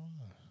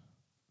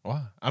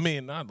 Why? I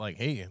mean, not like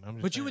hating. I'm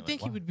just But you saying, would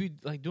think like, he would be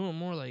like doing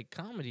more like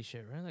comedy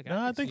shit, right? Like No,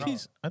 I could think see-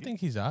 he's. I think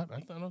he's out. I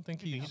don't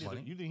think You he's.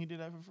 think he did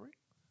that for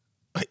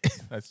free?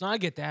 That's No, I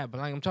get that, but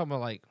like I'm talking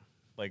about like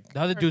like the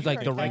other dude's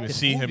like you would directed.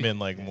 see him movies. in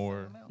like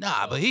more.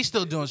 Nah, but he's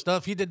still doing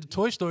stuff. He did the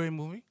Toy Story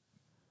movie.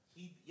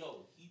 He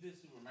did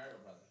Super Mario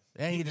Brothers.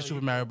 And he did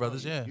Super Mario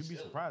Brothers. Yeah. You'd be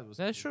surprised. With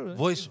That's true.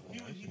 Voice.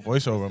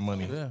 Voiceover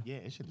money. Yeah. Yeah,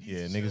 it should.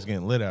 Yeah, niggas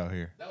getting lit out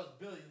here. That was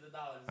billions of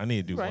dollars. I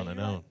need to do Right, one of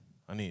you're them.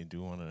 I need to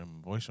do one of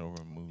them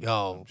voiceover movies.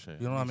 Yo, Some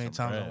shit. you know how many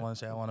Some times I bread. want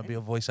to say I want to be a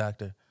voice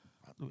actor?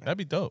 That'd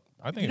be dope.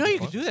 I think You know it'd you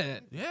be could do fun.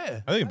 that.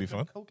 Yeah. I think it'd be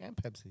fun. Coke and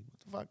Pepsi.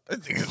 What the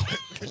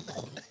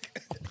fuck?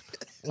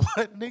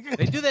 What, nigga?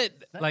 They do that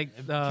like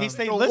He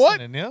stay what?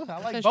 listening, yeah. I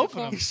like that both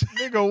shit of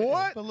them. Nigga,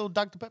 what? Put a little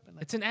Dr. Pepper in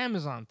there. it's an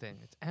Amazon thing.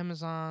 It's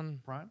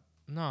Amazon. Prime?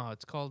 No,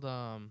 it's called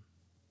I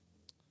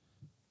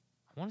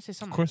want to say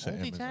something. Of course, it's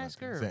Amazon.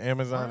 Multitasker. It's or an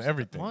Amazon Must-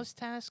 everything.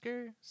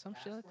 Mustasker, some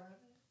shit. Like that.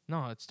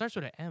 No, it starts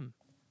with an M.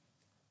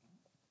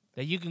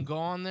 That you can go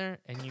on there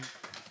and you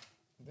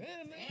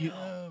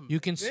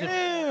can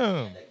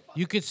Damn.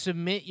 you could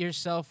submit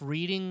yourself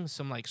reading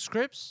some like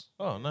scripts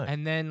Oh, nice.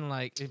 and then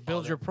like it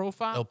builds your They'll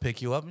profile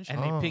pick you up and shit.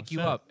 and they Oh, pick you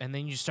shit. up and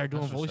then you start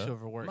doing That's what's up.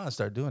 voiceover I'm work. gonna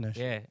start doing that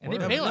shit. Yeah, and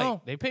Word. they pay Never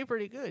like they pay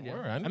pretty good. Yeah.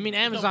 Word, I I didn't- mean, You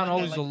Amazon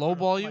always will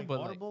lowball you, but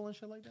like, Audible and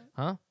shit like that?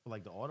 huh?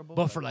 Like the Audible?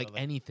 But for like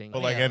anything,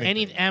 But like any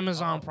anything.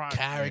 Amazon product,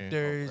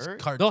 Characters, Word.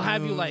 cartoons. they'll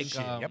have you like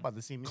Shit, y'all about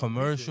to see me on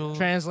commercials.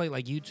 translate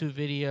like YouTube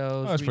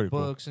videos, that's read pretty cool.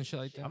 books and shit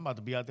like Reacher. I'm that. about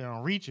to be out there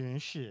on Reacher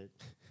and shit.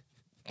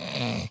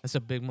 That's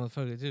a big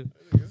motherfucker too.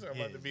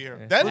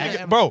 That That-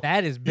 nigga, bro.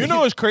 That is big. You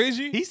know what's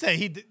crazy? He said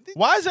he did.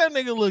 Why does that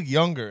nigga look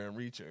younger in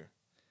Reacher?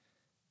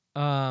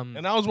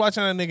 And I was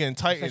watching that nigga in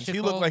Titans. shit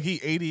He looked called? like he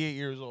 88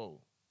 years old.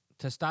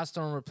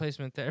 testosterone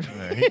replacement therapy.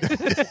 Yeah, he-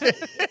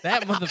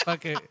 That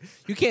motherfucker,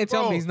 you can't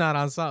tell Bro. me he's not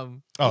on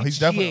something. Oh, he's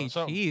definitely on GH.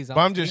 something. He's on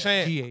But I'm just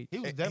saying, GH. He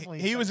was definitely.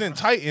 he was in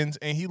Titans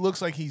and he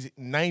looks like he's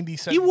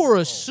 97. He wore a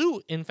years old.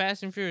 suit in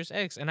Fast and Furious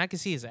X, and I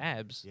could see his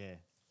abs. Yeah.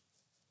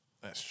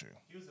 That's true.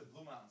 He was at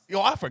Blue Mountain. Yo,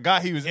 I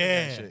forgot he was in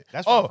Yeah. that shit.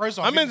 That's when I oh, first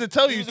saw I him. meant to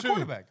tell He you was the too.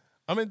 quarterback.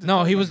 I meant to No,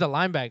 tell he you. was the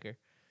linebacker.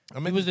 I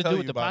meant he was to the tell dude you,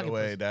 with the by pocket the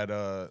way, pussy.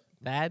 that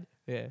Dad?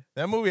 Yeah.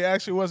 that movie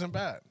actually wasn't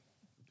bad.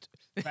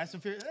 Fast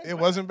and Furious. It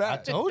wasn't bad.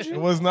 I told you.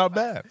 It was not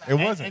bad. It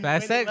wasn't.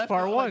 Fast when they X left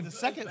Part it, like, 1. The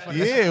second.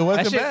 Yeah, it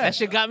wasn't That shit, bad. that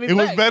shit got me It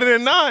was back. better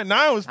than 9.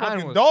 9 was Mine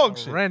fucking was dog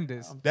shit.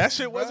 horrendous. That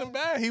shit wasn't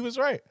bad. He was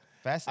right.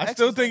 Fast I X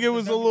still is think like it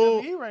was the a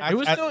little. WWE right I- It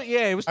was I- still,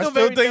 yeah, it was I still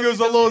still very think it was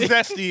a little WWE.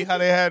 zesty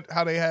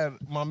how they had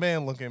my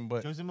man looking,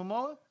 but Jason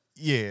Momoa?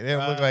 yeah, they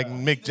don't look like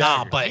Mick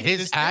Jagger. Nah, but his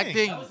his thing.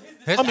 acting,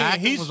 his I mean,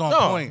 acting he's was on no,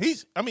 point.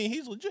 he's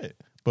legit,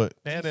 but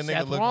they had a He's nigga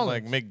Seth looking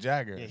Rollins. like Mick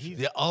Jagger. Yeah, and he's, shit.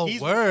 Yeah, oh,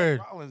 he's word.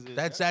 what Rollins is.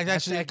 That's Yeah.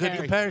 actually a that good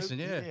character. comparison.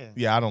 Yeah,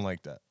 Yeah, I don't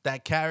like that.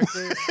 that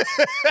character.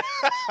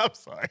 I'm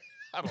sorry,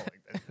 I don't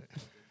like that.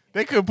 Shit.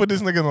 They could put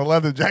this nigga in a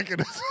leather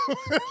jacket or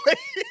something.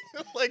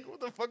 Like, what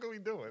the fuck are we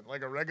doing?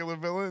 Like a regular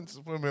villain,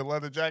 just put him in a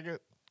leather jacket,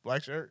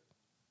 black shirt.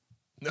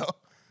 No,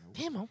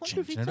 Damn, I wonder if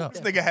he Changing it took up.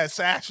 that. this nigga had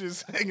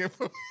sashes hanging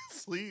from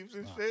his sleeves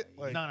and shit.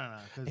 Like, No.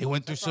 'cause He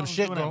went through Seth some Rollins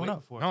shit doing that growing way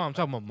up. before. No, I'm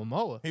talking about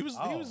Momoa. he was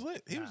Oh.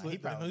 lit. He was Nah, he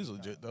lit. probably He was was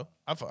legit though.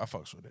 I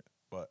fucks with it,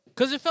 but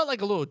Because it felt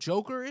like a little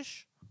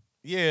Joker-ish,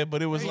 yeah,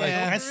 but it was like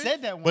Yeah. I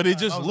said that one But it time.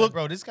 just I was looked-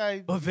 like, bro, this guy.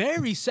 but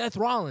very Seth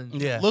Rollins.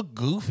 Yeah, look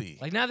goofy.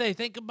 Like now that I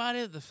think about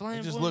it, the It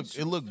flamboyant. just looked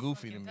suits looked the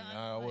goofy to fucking me. time,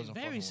 I like, wasn't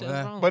very fucking with Seth it.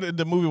 Rollins. But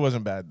the movie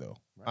wasn't bad though.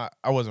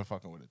 I wasn't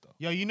fucking with it though.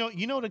 Yo, you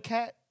know the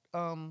cat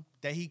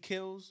that he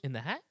kills in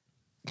the hat.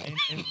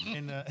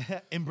 in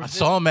I Brazil.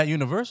 saw him at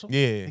Universal.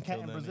 Yeah, The cat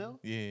in Brazil?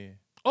 Yeah,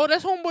 Oh,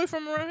 that's homeboy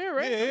from around here,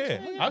 right?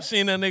 yeah. I've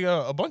seen that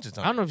nigga a bunch of I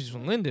times. don't know if he's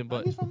from Linden,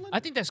 but he's from Linden. I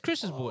think that's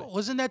Chris's boy.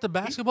 Wasn't that the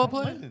basketball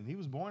From player? Linden. He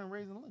was born and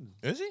raised in London.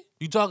 Is he?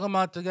 You talking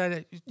about the guy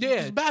that?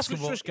 Yeah, he's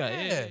basketball Swiss guy.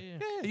 Yeah.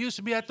 He used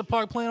to be at the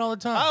park playing all the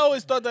time. I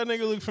always thought that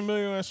nigga looked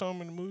familiar when I saw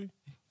him in the movie.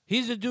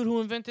 He's the dude who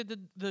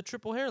invented the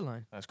triple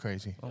hairline. That's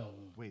crazy.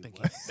 Wait, I think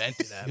he what?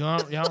 invented that.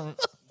 Y'all,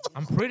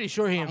 I'm pretty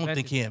sure he I invented don't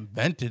think he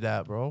invented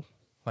that, bro.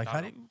 Like,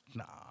 how do you?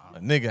 Nah, A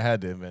nigga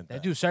had to invent that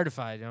that. dude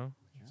certified, yo.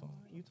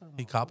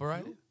 he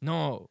copyrighted.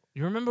 No,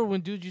 you remember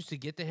when dudes used to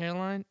get the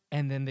hairline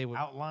and then they would,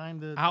 Outline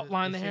the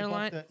Outline the shape of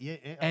hairline? yeah,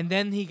 and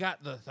then he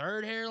got the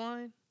third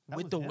hairline That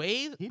with was the him?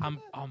 wave. He did I'm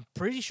that? I'm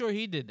pretty sure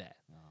he did that.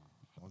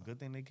 well, good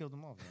thing they killed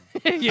him off.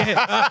 Man.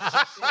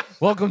 Yeah.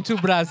 Welcome to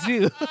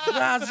Brazil.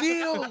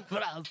 Brazil.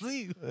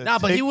 Brazil. Nah,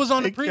 but he was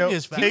on the Take your-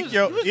 previous. take Fast.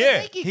 your-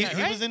 yeah.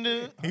 He was in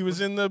the He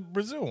was in the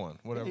Brazil one,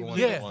 whatever he was one.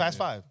 in that Yeah. one Fast is.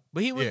 Five.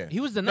 But he was Yeah. he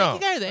was the No,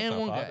 Nike guy or the that's not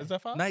N1 five. guy? Is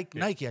that five? Nike,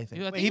 Yeah. I think. I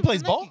think Wait, he was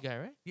plays the ball? Nike guy,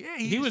 right? Yeah,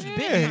 He was big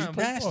yeah, time. he nasty.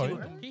 plays with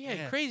ball, it. He had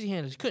Yeah. crazy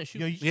handles. He couldn't shoot.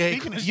 Yo, Yeah,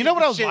 you know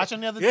what I was shit.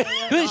 watching the other day?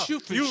 couldn't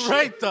shoot for You shit.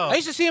 right though. I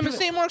used to see him in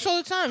St. Mark's all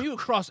the time. He would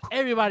cross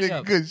everybody Nigga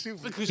up. good shoot.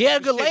 He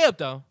had a good layup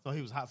though. So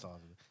he was hot sauce.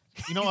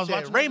 You know what I was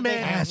said, watching? Rayman. the other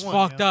day? That's And1,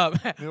 fucked yeah.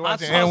 up. You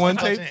watching I saw And1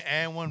 some- tapes?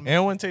 And one.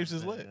 And one tapes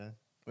is lit. Yeah.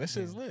 That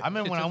shit's lit. I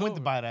remember when I It's went to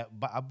over. buy that,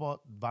 but I bought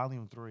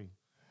volume 3.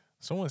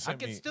 Someone I sent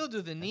could me still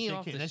do the knee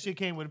off the That shit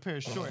came with a pair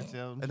of shorts.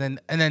 Yo. And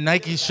then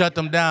Nike shut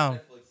them down.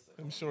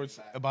 them shorts.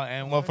 About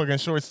and Motherfucking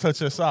shorts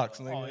touch your socks,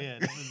 nigga. Oh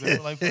yeah, they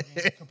look like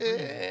fucking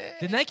Capri.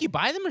 Did Nike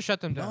buy them or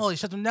shut them down? No, they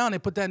shut them down. They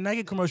put that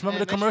Nike commercial.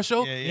 Remember the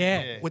commercial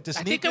Yeah. with the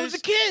I sneakers? think that was a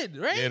kid,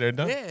 right? Yeah, they're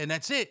done. Yeah, and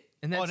that's it.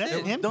 And that's, Oh, that's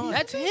it. him?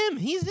 That's him.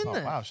 He's in Oh,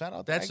 there. wow, shout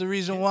out. to That's the Nike.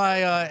 reason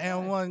why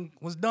N1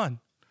 was done.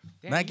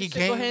 Nike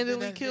came,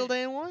 single-handedly did that killed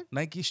shit. A1.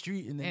 Nike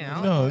Street, and then Damn,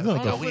 I No, don't no,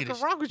 know the if I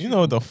weirdest. could rock with You know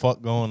what the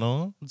fuck going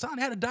on? Zon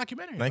had a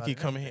documentary. Nike about it.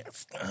 coming here.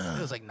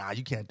 It was like, nah,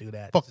 you can't do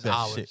that. Fuck This is that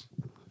ours. shit.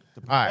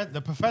 All right.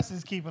 The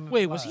professor's keeping. it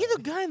Wait, was he alive.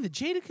 the guy in the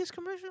Jadakiss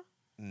commercial?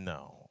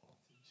 No.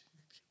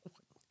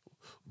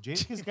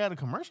 Jadakiss got a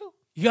commercial?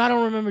 Y'all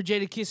don't remember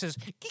Jadakiss says,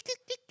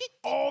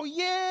 Oh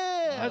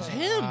yeah, that's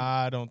him.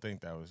 I don't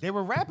think that was. They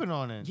were rapping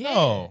on it. Yeah.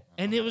 No.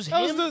 And it was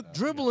That was him the-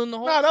 dribbling the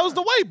whole Nah, that was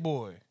the white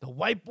boy. The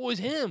white boy's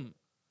him.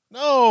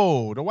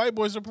 No, the white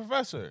boy's the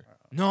professor.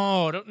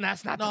 No,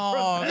 that's not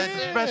No, the that's the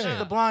Yeah. professor,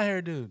 the blonde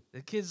hair dude.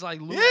 The kid's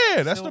like Luke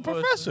Yeah, that's the Silva or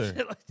some professor.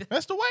 shit like that.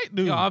 That's the white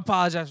dude. Yo, I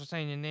apologize for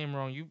saying your name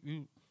wrong.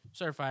 You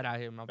certified out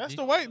here, my That's B.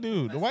 the white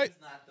dude. The white.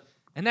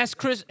 And that's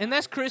Chris. And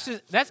that's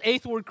Chris's. That's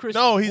eighth word Chris.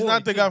 No, he's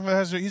not the guy from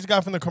the. He's the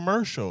guy from the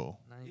commercial.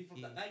 He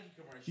from the Nike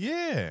commercial.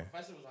 Yeah.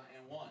 Professor was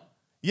on N1.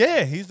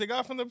 Yeah, he's the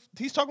guy from the.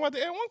 He's talking about the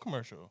N1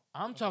 commercial.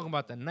 I'm talking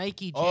about the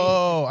Nike.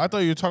 Oh, I thought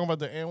you were talking about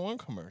the N1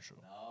 commercial.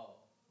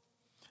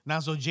 Now,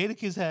 so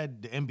Jadakiss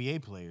had the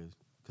NBA players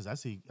because I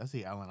see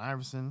Allen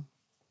Iverson.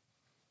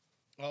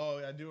 Oh,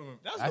 yeah, I do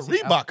remember. That I was the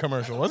see- Reebok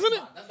commercial, wasn't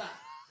it? That's not.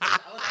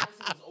 Allen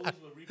Iverson was always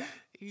with Reebok.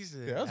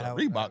 Yeah, that was a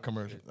Reebok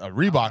commercial.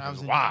 Reebok is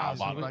Iverson, wow,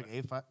 Iverson Bobby. like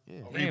 8'5". Yeah.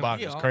 Reebok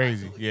Yeah, is yeah.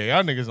 crazy. Yeah,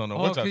 y'all niggas don't know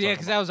what y'all yeah, talking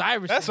because about. that was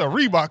Iverson. That's a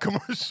Reebok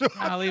commercial.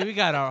 Golly, we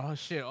got our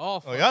shit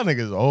off. Oh, y'all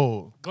niggas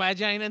old. Glad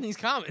you ain't in these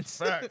comments.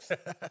 Facts.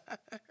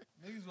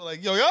 Niggas were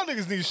like, yo, y'all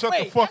niggas need to shut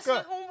Wait, the fuck that's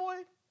up. not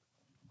homeboy?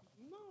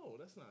 No,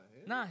 that's not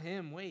him. Not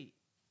him. Wait.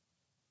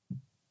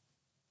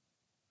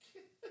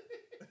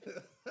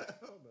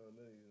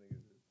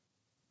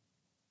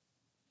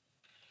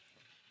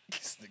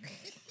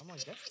 I'm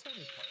like, that's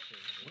Tony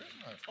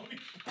Parker.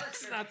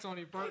 That's not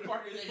Tony Parker.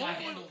 Parker, they got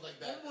handles like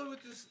that. Homeboy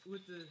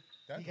with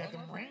the. He got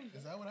them rings.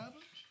 Is that what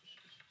happened?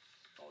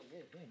 Oh yeah,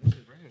 damn, this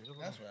is right here.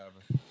 That's what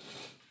happened.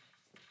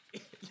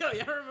 Yo,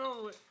 y'all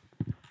remember what?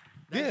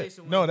 That's Yeah.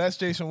 Jason No, Williams. that's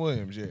Jason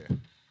Williams, yeah.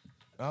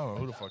 I don't know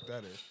who the fuck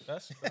that is.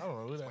 I don't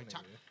know who that nigga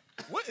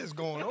is. What is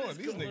going on?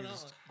 These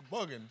niggas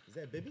bugging. Is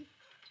that Bibby?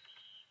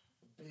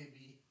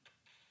 Baby.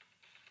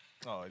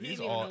 Oh, He these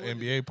didn't all even know what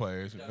NBA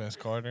players. Vince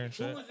Carter and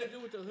Who shit. was the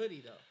dude with the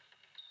hoodie though?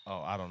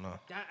 Oh, I don't know.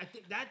 I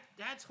think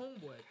that's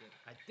homeboy.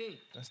 I think.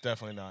 That's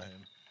definitely not him.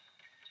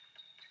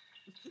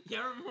 Yeah,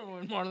 I remember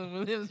when Marlon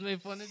Williams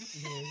made fun of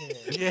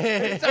this. Yeah.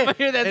 Every time I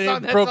hear that And song,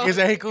 then that broke song- his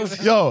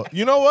ankles. Yo,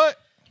 you know what?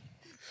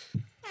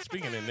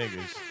 Speaking of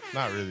niggas,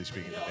 not really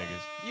speaking of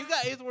niggas. You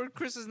got Eighth Ward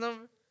Chris's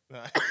number?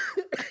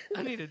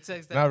 I need to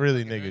text that. Not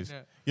really motherfucker right niggas.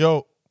 now.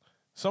 Yo,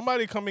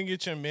 somebody come and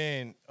get your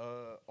man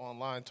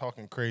online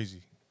talking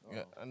crazy.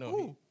 Yeah, I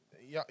know.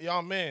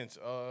 Y'all mans.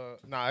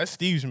 Nah, that's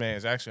Steve's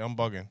mans. Actually, I'm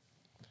bugging.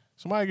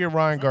 Somebody get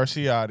Ryan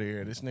Garcia out of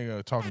here. This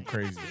nigga talking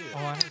crazy. Oh,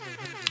 I heard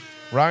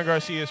that. Ryan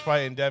Garcia is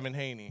fighting Devin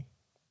Haney.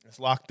 It's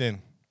locked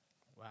in.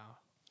 Wow.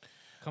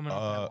 Coming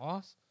off that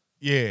loss?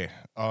 Yeah.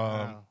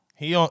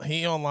 He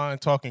online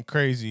talking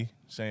crazy,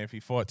 saying if he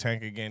fought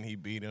Tank again, he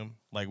beat him.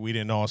 Like we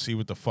didn't all see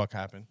what the fuck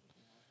happened,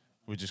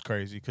 which is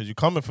crazy because you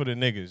coming for the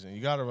niggas and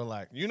you gotta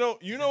relax. You know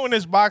when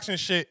this boxing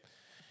shit,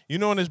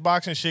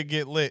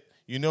 get lit.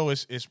 You know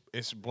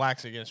it's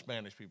blacks against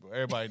Spanish people.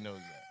 Everybody knows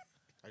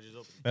that.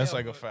 That's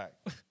like a fact.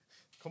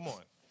 Come on.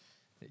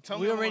 Tell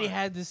me We I'm already lying.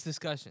 had this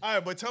discussion. All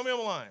right, but tell me I'm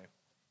lying.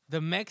 The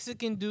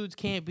Mexican dudes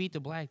can't beat the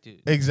black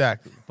dudes,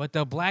 Exactly. but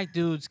the black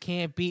dudes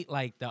can't beat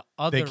like the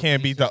other. They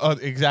can't beat the races.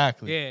 other.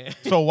 Exactly. Yeah.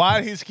 So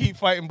why he keep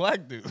fighting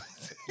black dudes?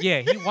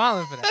 Yeah, he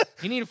wilding for that.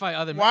 He need to fight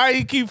other. Why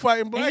he keep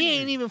fighting black And he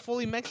dudes? ain't even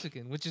fully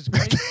Mexican, which is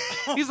crazy.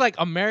 He's like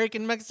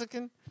American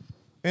Mexican.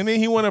 And then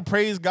he want to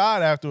praise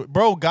God after it.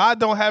 Bro, God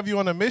don't have you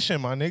on a mission,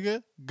 my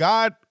nigga.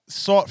 God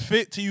sought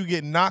fit till you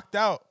get knocked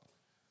out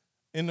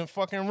in the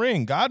fucking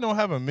ring. God don't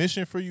have a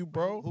mission for you,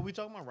 bro. Who we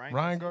talking about?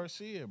 Ryan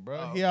Garcia,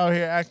 bro. He out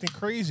here acting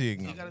crazy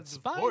again. He got a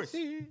divorce.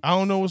 Spicy. I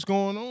don't know what's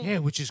going on. Yeah,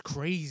 which is He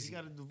crazy.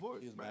 got a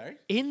divorce. He's married.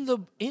 In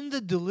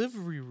the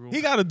delivery room.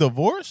 He got a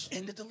divorce?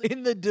 in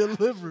the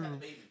delivery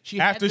room. She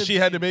After she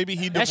had the baby,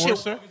 he That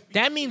divorced shit- her?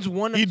 That means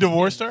one. He of two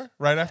divorced things. her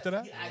right after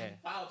that? I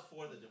filed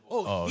for the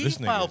divorce. Oh, he this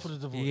nigga filed is- for the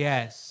divorce.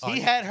 Yes. He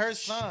had her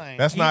sign.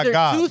 That's not Either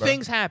God, two bro.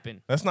 things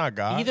happen. That's not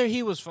God. Either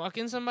he was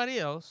fucking somebody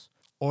else,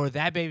 or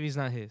that baby's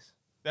not his.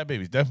 That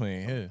baby's definitely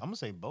ain't his. I'm gonna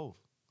say both.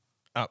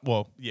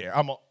 Well, yeah,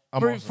 I'm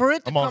For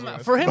it to I'm come also-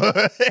 out, for him,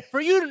 for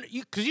you,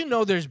 because you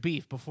know there's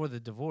beef before the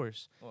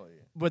divorce. Oh,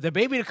 yeah. But the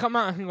baby to come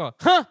out and go,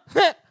 huh,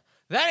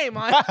 that ain't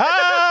mine.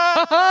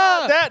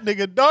 that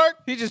nigga dark.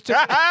 he just took,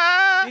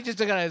 he just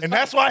took it out of his And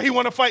pocket. that's why he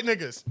want to fight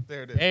niggas.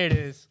 There it is. There it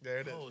is. There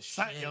it is.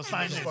 Sign, yo,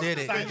 sign this. Did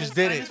it. Sign He this, just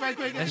did sign it. this right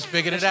quick. Just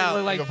figured it Look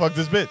out. like Nigga, fuck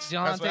this bitch. That's what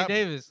Jonathan happened.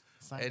 Davis.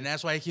 And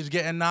that's why he keeps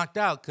getting knocked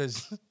out,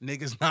 because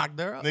niggas knocked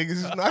her up. Niggas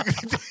is not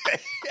gonna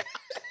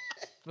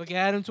Look at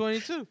Adam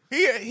 22.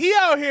 He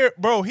out here,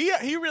 bro. He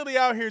really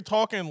out here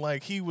talking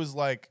like he was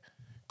like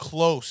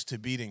close to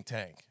beating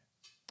Tank.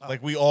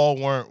 Like we all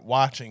weren't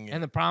watching it.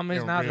 And the problem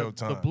is in now real the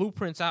time.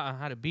 blueprint's out on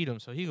how to beat him,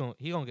 so he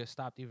gonna get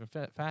stopped even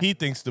faster. He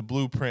thinks the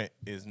blueprint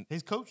is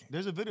His coach.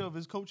 There's a video of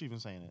his coach even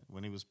saying it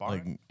when he was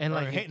sparring. Like- And,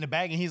 like, hitting the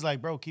bag, and he's like,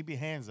 "Bro, keep your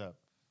hands up.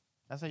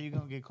 That's how you're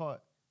gonna get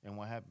caught." And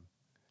what happened?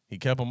 he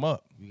kept him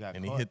up. You got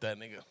and caught. he hit that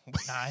nigga.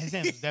 Nah, his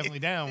hands was definitely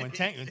down when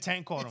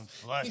Tank caught him.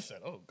 I said,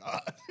 "Oh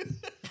God."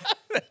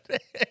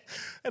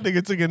 That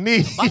nigga took a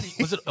knee.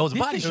 Was it? Oh, it was a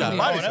body shot.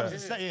 body Oh, that shot. was the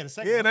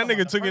second. Yeah, that I'm talking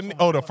nigga about took the a first knee. one.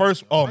 Oh, the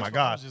first. Oh my one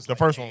God, was just the like,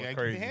 first one yeah, was keep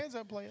crazy. your hands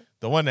up, player.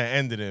 The one that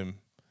ended him.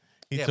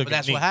 He Yeah, took but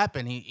that's a knee. what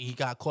happened. He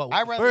got caught with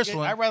I'd the rather first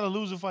one. I'd rather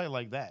lose a fight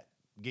like that.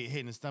 Get hit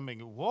in the stomach.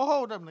 And go, whoa,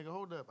 hold up, nigga,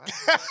 hold up.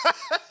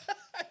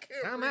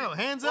 I'm out.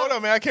 Hands up. Hold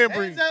on, man. I can't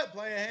breathe. Hands up,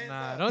 player. Hands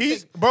Nah, up. don't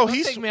He's- take, bro, don't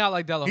he's- take me out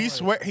like De La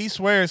Hoya. He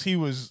swears he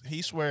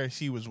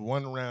was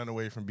one round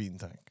away from beating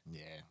Tank.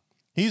 Yeah.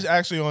 He's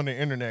actually on the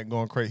internet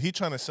going crazy. He's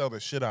trying to sell the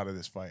shit out of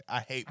this fight.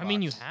 I hate. I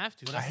mean, you boxing. have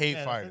to. I hate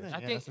Yeah, fighters. that's I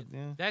Yeah, think that's a-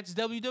 yeah. that's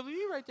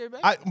WWE right there,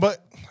 baby.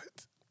 But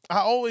I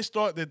always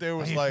thought that there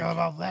was you like feel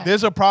about that?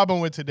 there's a problem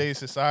with today's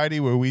society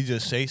where we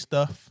just say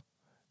stuff,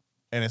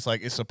 and it's like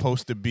it's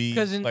supposed to be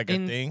Because in, like a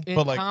in, thing. in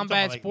But like,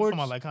 combat sports,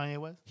 like Kanye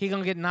West. he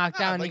gonna get knocked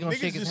nah, out and like he gonna niggas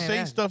shake his just hand. say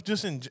at stuff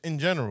just in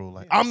general.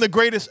 Like I'm the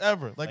greatest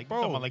ever. Like, Like, you bro,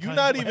 talking about like you're Kanye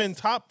not West? even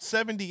top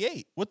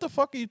 78. What the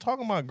fuck are you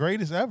talking about?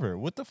 Greatest ever?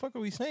 What the fuck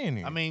are we saying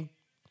here? I mean,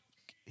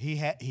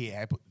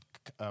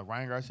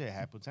 Ryan Garcia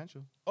had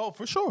potential. oh,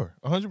 for sure,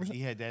 100%.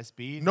 He had that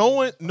speed. No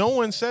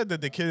one said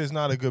that the kid is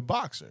not a good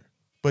boxer.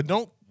 But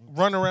don't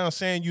run around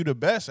saying you the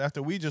best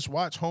after we just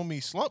watch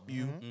homie slump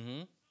you.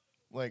 Mm-hmm.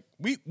 Like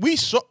we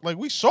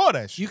saw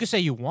that shit. You could say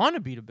you want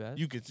to be the best.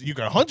 You could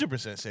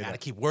 100% say Gotta that.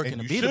 keep working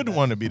and to you be the should best.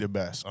 want to be the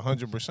best.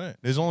 100%.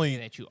 There's only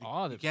that you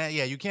are the best.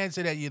 You can't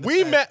say that you're the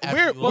We best met- after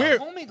we're- you we're-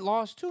 lost. Homie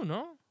lost too,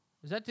 no?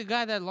 Is that the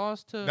guy that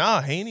lost to?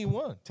 nah. Haney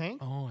won. Tank.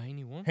 Oh, ain't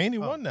he won? Haney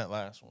won that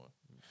last one.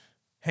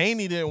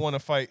 Haney didn't want to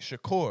fight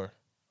Shakur.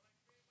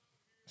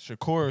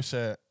 Shakur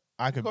said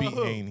I could beat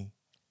who? Haney,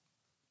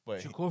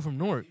 but Shakur from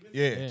Newark.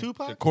 yeah,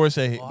 Tupac? Shakur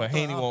said, Oh, I but thought-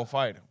 Haney won't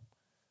fight him.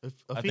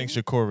 I think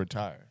Afeni? Shakur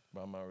retired,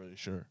 but I'm not really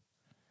sure.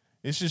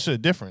 It's just a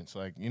difference,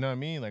 like you know what I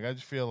mean. Like I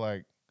just feel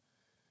like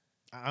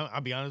I'll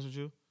be honest with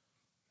you.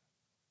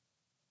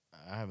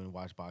 I haven't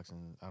watched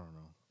boxing. I don't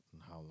know in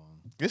how long.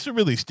 this is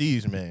really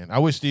Steve's man. I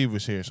wish Steve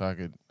was here so I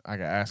could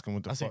ask him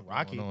what the I seen fuck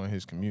Rocky. going on in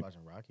his commute.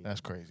 Watching Rocky. That's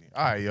crazy.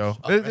 All right, yo,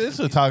 Oh, this rest is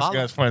in a peace, Toxic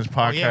Apollo. Ass Friends Oh,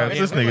 podcast. yeah,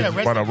 This yeah, nigga's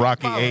rest about a in peace,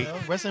 Rocky Apollo, 8. yo.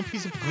 Rest in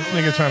peace. This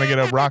nigga trying to get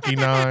up Rocky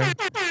 9. We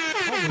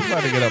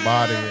about to get up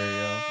out of here,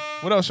 yo.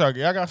 What else y'all got?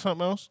 Y'all got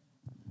something else?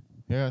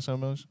 Y'all got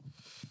something else?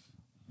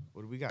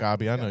 What do we got?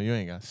 Gabi, I know you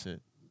ain't got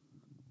shit.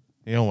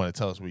 You don't want to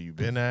tell us where you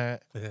been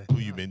at, who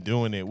you been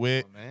doing it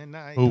with, Man,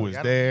 nah, who was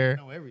y'all there,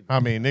 don't know everything.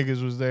 how many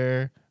niggas was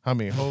there, how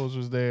many hoes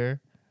was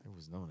there. There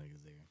was no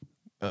niggas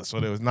there. So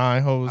there was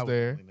 9 hoes I was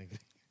there. the only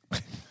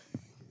nigga.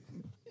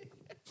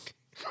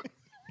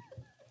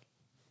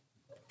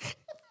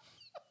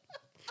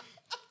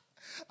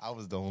 I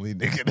was the only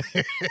nigga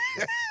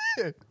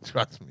there.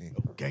 Trust me.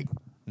 Okay.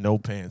 No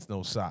pants,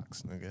 no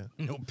socks, nigga.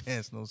 No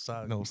pants, no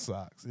socks. No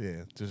socks.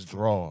 Yeah, just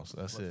drawers.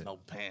 That's it. No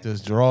pants.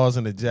 Just drawers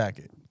and a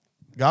jacket.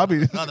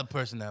 Gabi. Another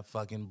person that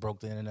fucking broke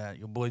the internet.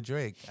 Your boy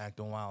Drake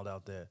acting wild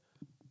out there.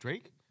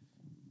 Drake?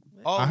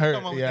 Oh, I you heard. talking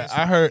about with Yeah, that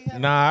I heard. shit?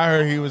 Nah, I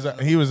heard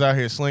he was out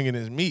here slinging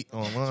his meat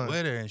online.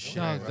 Twitter and shit.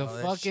 Dog, the bro.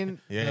 That fucking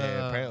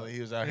Yeah, apparently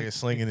he was out here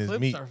slinging his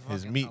clips meat. are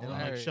His fucking meat.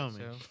 hilarious, show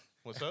me. yo.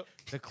 What's up?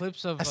 The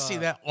clips of I see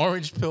that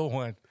orange pill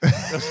one.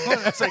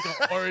 That's like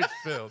an orange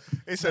pill.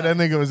 They said that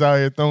nigga was out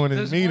here throwing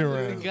his There's meat one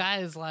where around. the guy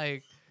is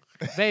like,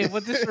 babe,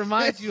 what this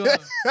reminds you of?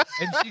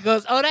 And she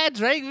goes, oh, that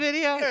Drake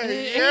video? And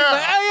he's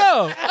like, hey,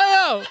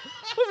 yo,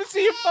 let me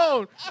see your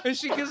phone. And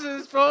she gives him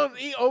his phone.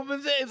 He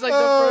opens it. It's like the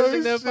Oh, first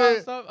thing that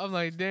shit. pops up. I'm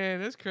like,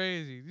 damn, that's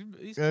crazy.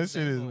 These That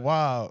shit is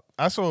wild.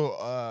 I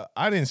saw.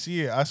 I didn't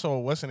see it. I saw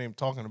what's her name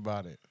talking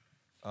about it.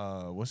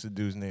 What's the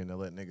dude's name that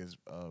let niggas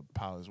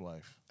pile his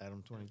wife?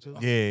 Adam 22.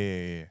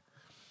 Yeah.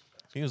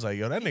 He was like,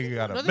 yo, that nigga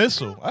got a Another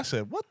missile. I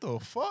said, what the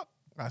fuck?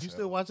 I You said,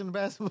 still watching the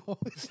basketball?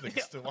 this nigga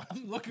still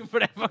watching. I'm looking for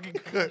that fucking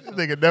This commercial.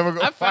 nigga never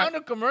go. I found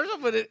a commercial,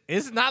 but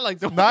it's not like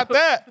the Not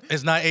that.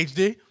 It's not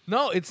HD.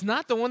 No, it's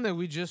not the one that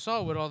we just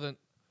saw with all the.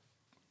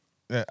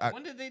 Yeah,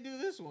 When did they do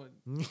this one?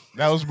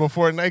 that was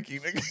before Nike,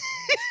 nigga.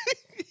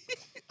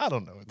 I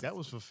don't know. That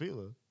was for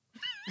Fila.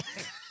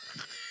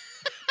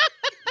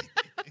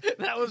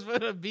 That was for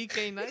the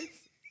BK Nights.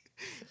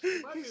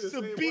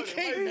 The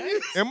BK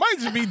Nights. It might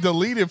just be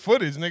deleted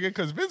footage, nigga,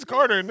 because Vince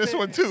Carter in this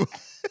one too.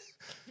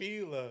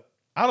 Fila.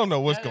 I don't know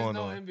what's That is going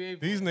no on. NBA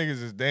These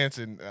niggas is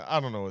dancing. I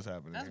don't know what's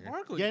happening. That's nigga.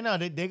 Barkley. Yeah, no,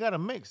 they got a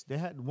mix. They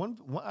had one.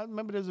 I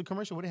remember there was a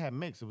commercial where they had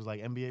mix. It was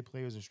like NBA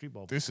players and street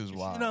ball. This is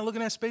wild. You're not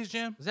looking at Space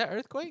Jam? Is that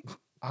Earthquake?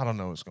 I don't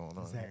know what's going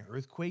on. Is that here.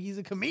 Earthquake? He's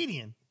a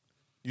comedian.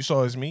 You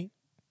saw his meat?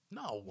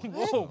 No.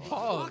 Whoa,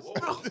 pause.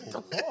 Pause.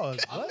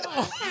 What? What?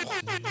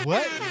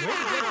 Where did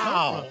that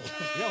come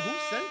from? Yo, who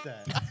sent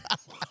that?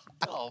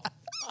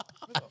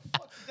 Where the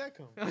fuck did that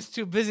come I was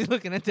too busy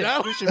looking at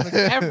that Christian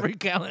McCaffrey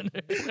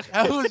calendar.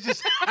 I was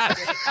just.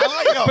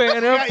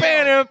 Banner.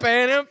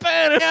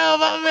 Yo,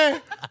 my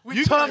man.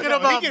 We talking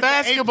about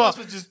basketball.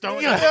 Just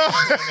throwing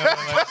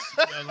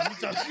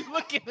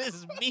Look at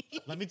this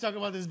meat. Let me talk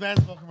about this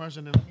basketball commercial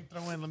and then let me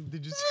throw in.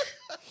 Did you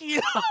see?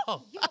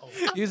 Yo.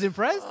 You was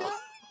impressed? Yeah?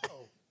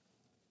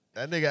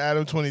 That nigga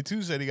Adam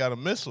 22 said he got a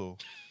missile.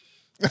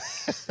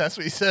 That's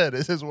what he said.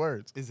 It's his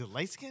words. Is it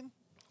light skin?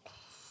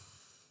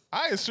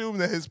 I assume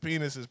that his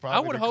penis is probably I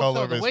would the hope color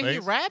so. of The his way face. he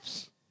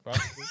raps,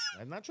 Probably.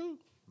 That's not true.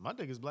 My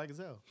dick is black as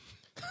hell.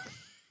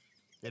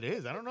 It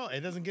is. I don't know.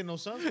 It doesn't get no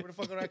sun. Where the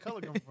fuck did that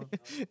color come from?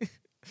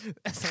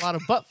 that's a lot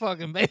of butt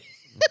fucking, baby.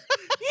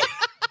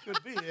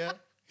 Could be, yeah.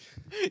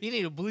 You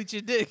need to bleach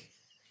your dick.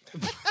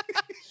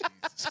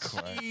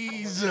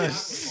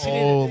 Jesus. You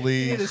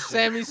Holy. need to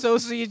Sammy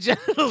Sosa your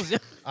genitals.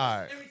 All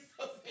right.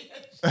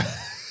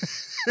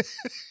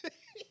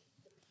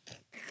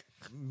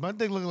 My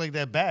dick looking like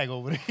that bag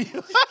over there.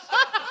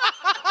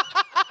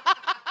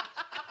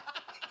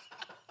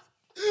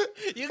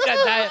 You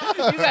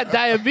got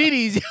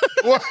diabetes.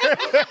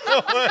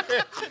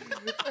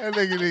 That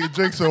nigga need to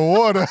drink some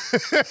water.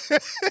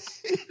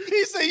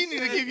 He said you need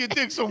to give your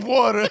dick some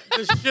water.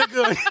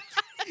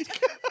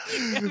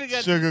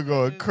 Sugar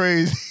going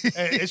crazy.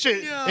 Hey, it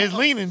shit, it's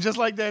leaning just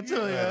like that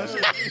too. Yeah.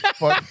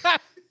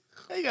 Fuck.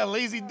 He got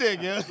lazy dick,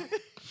 yeah.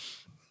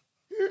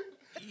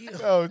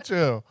 Yo,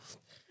 chill.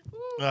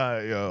 All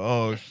right, yo.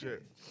 Oh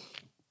shit.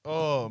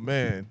 Oh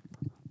man.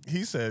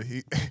 He said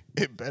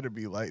it better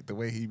be like the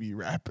way he be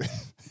rapping.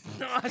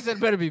 No, I said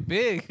better be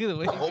big. The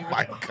way Oh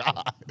my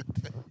god.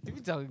 you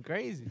be talking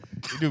crazy.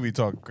 He do be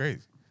talking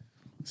crazy.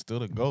 Still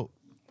the GOAT.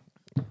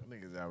 That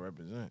niggas out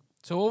represent.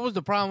 So what was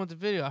the problem with the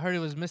video? I heard it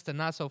was Mr.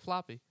 Not So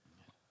Floppy.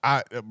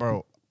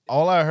 Bro,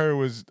 all I heard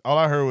was what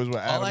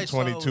I Adam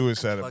saw 22 had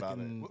said was about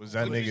fucking- it. Was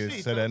that What did you nigga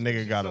see? said Tell that us what nigga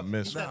you got saw. a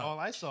missile. That's all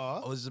I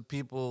saw. It was the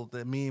people,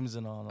 the memes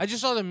and all. I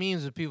just saw the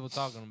memes of people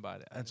talking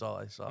about it. That's all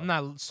I saw. I'm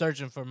not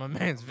searching for my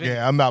man's video.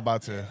 Yeah, I'm not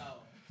about to.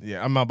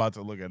 Yeah, I'm not about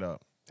to look it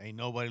up. Ain't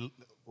nobody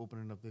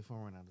opening up their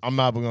phone right now. I'm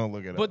not gonna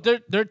look it But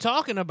up. they're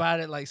talking about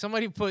it like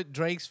somebody put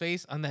Drake's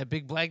face on that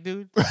big black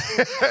dude.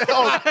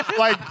 Oh,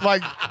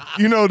 like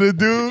you know the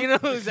dude. You know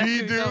exactly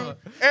He what you're talking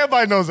dude.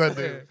 Everybody knows that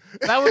dude.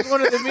 That was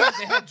one of the memes.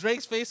 They had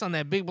Drake's face on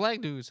that big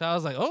black dude. So I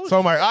was like, oh, So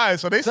I'm like, all right.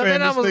 So they So saying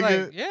then I this was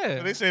nigga. like, yeah.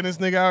 So they saying this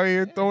nigga out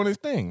here throwing his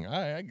thing. All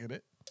right, I get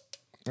it.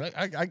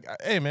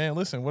 Hey man,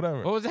 listen,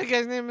 whatever. what was that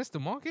guy's name?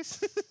 Mr.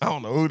 Marcus? I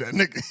don't know who that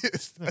nigga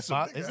is. That's a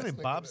Bob, big isn't ass it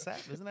nigga. Bob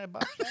Sapp? Isn't that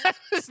Bob Sapp?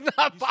 It's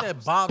not Bob.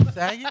 said Bob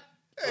Saget?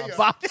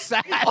 Bob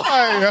Sapp. All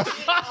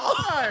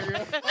right,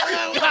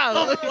 yo.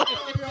 Nah,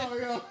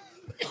 look-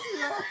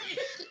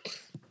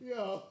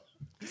 Yo.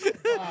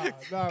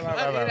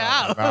 it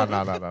out.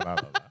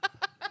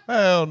 No.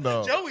 Hell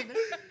no. Joey.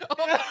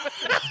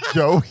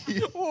 Joey.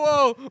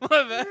 Whoa, my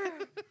bad.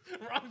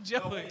 Wrong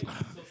Joey.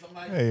 So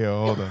somebody, Hey,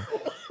 yo, hold on.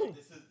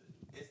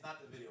 it's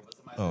not the video, but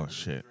somebody. Oh, said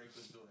shit. Drake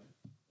was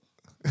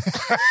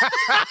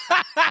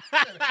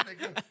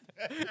doing.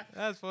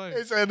 That's funny.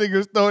 They said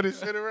niggas throwing his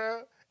shit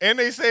around. And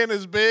they saying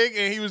it's big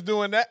and he was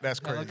doing that. That's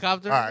crazy.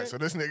 Helicopter All right, shit? so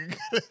this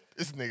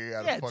nigga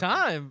got Yeah, a fucking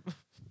time.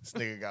 This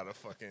nigga got a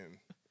fucking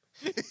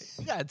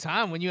You got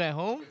time when you at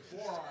home.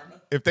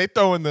 if they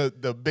throw in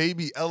the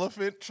baby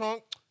elephant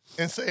trunk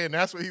and saying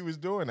that's what he was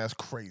doing, that's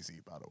crazy,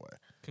 by the way.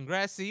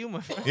 Congrats to you,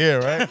 my friend. Yeah,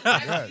 right?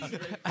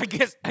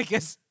 Congrats. I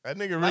guess. That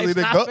nigga Life's really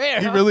the not goat. fair,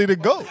 He huh? really the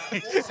goat. He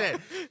said,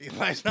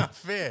 life's not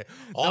fair.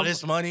 All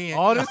this money. And,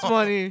 All this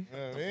money, You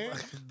know what I mean?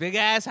 big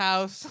ass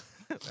house,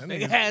 big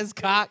nigga- ass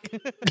cock.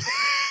 Can't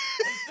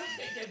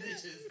get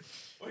bitches.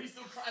 Or he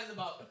still cries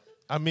about.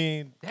 I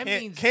mean, That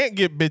can't, means- can't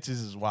get bitches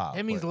is wild.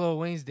 That means but Lil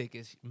Wayne's dick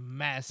is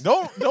massive.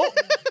 don't.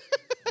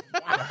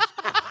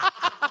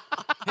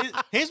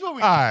 Here's what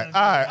we. All right,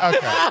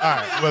 okay, all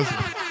right. Listen,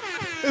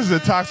 this is a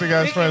Toxic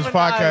Ass Nicki Friends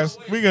Minaj.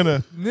 podcast. We're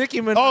gonna.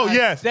 Nicki Minaj. Oh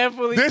yes,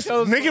 definitely. This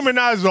chose Nicki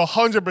Minaj is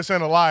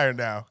 100% a liar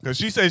now because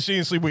she said she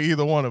didn't sleep with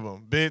either one of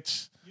them.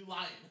 Bitch, You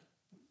lying.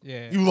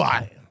 Yeah. you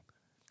lying?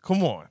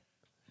 Come on,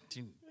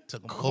 She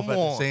took them Come both at the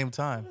on. same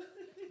time.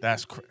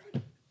 that's crazy.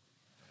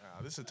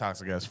 This is a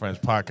Toxic Ass Friends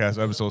podcast,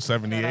 episode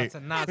 78. Shout out to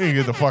We Nazi. can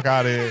get the fuck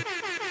out of here.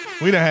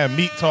 We done had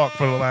meat talk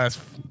for the last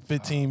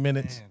 15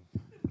 minutes.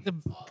 It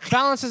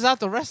balances out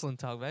the wrestling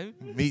talk, baby.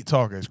 Meat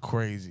talk is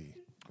crazy.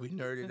 We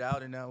nerded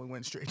out and now we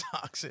went straight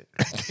toxic.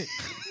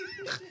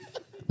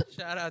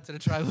 Shout out to the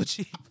tribal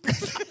chief.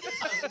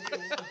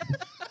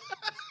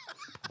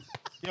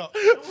 Yo,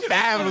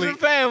 Family.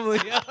 Family.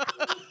 Yo.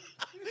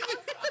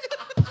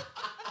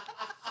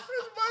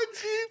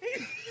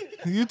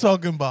 You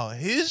talking about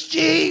his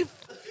chief?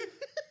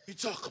 You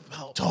talk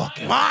about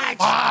Talking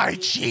my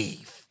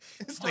chief.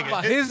 This Talking nigga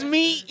about his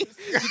meat.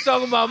 You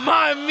talking about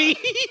my meat.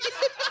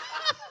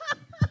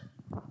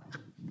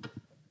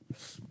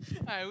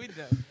 All right, we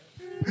done.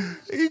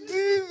 He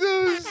did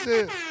those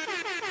shit.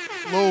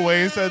 Lil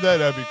Wayne said that,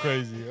 that'd be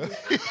crazy.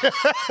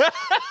 Huh?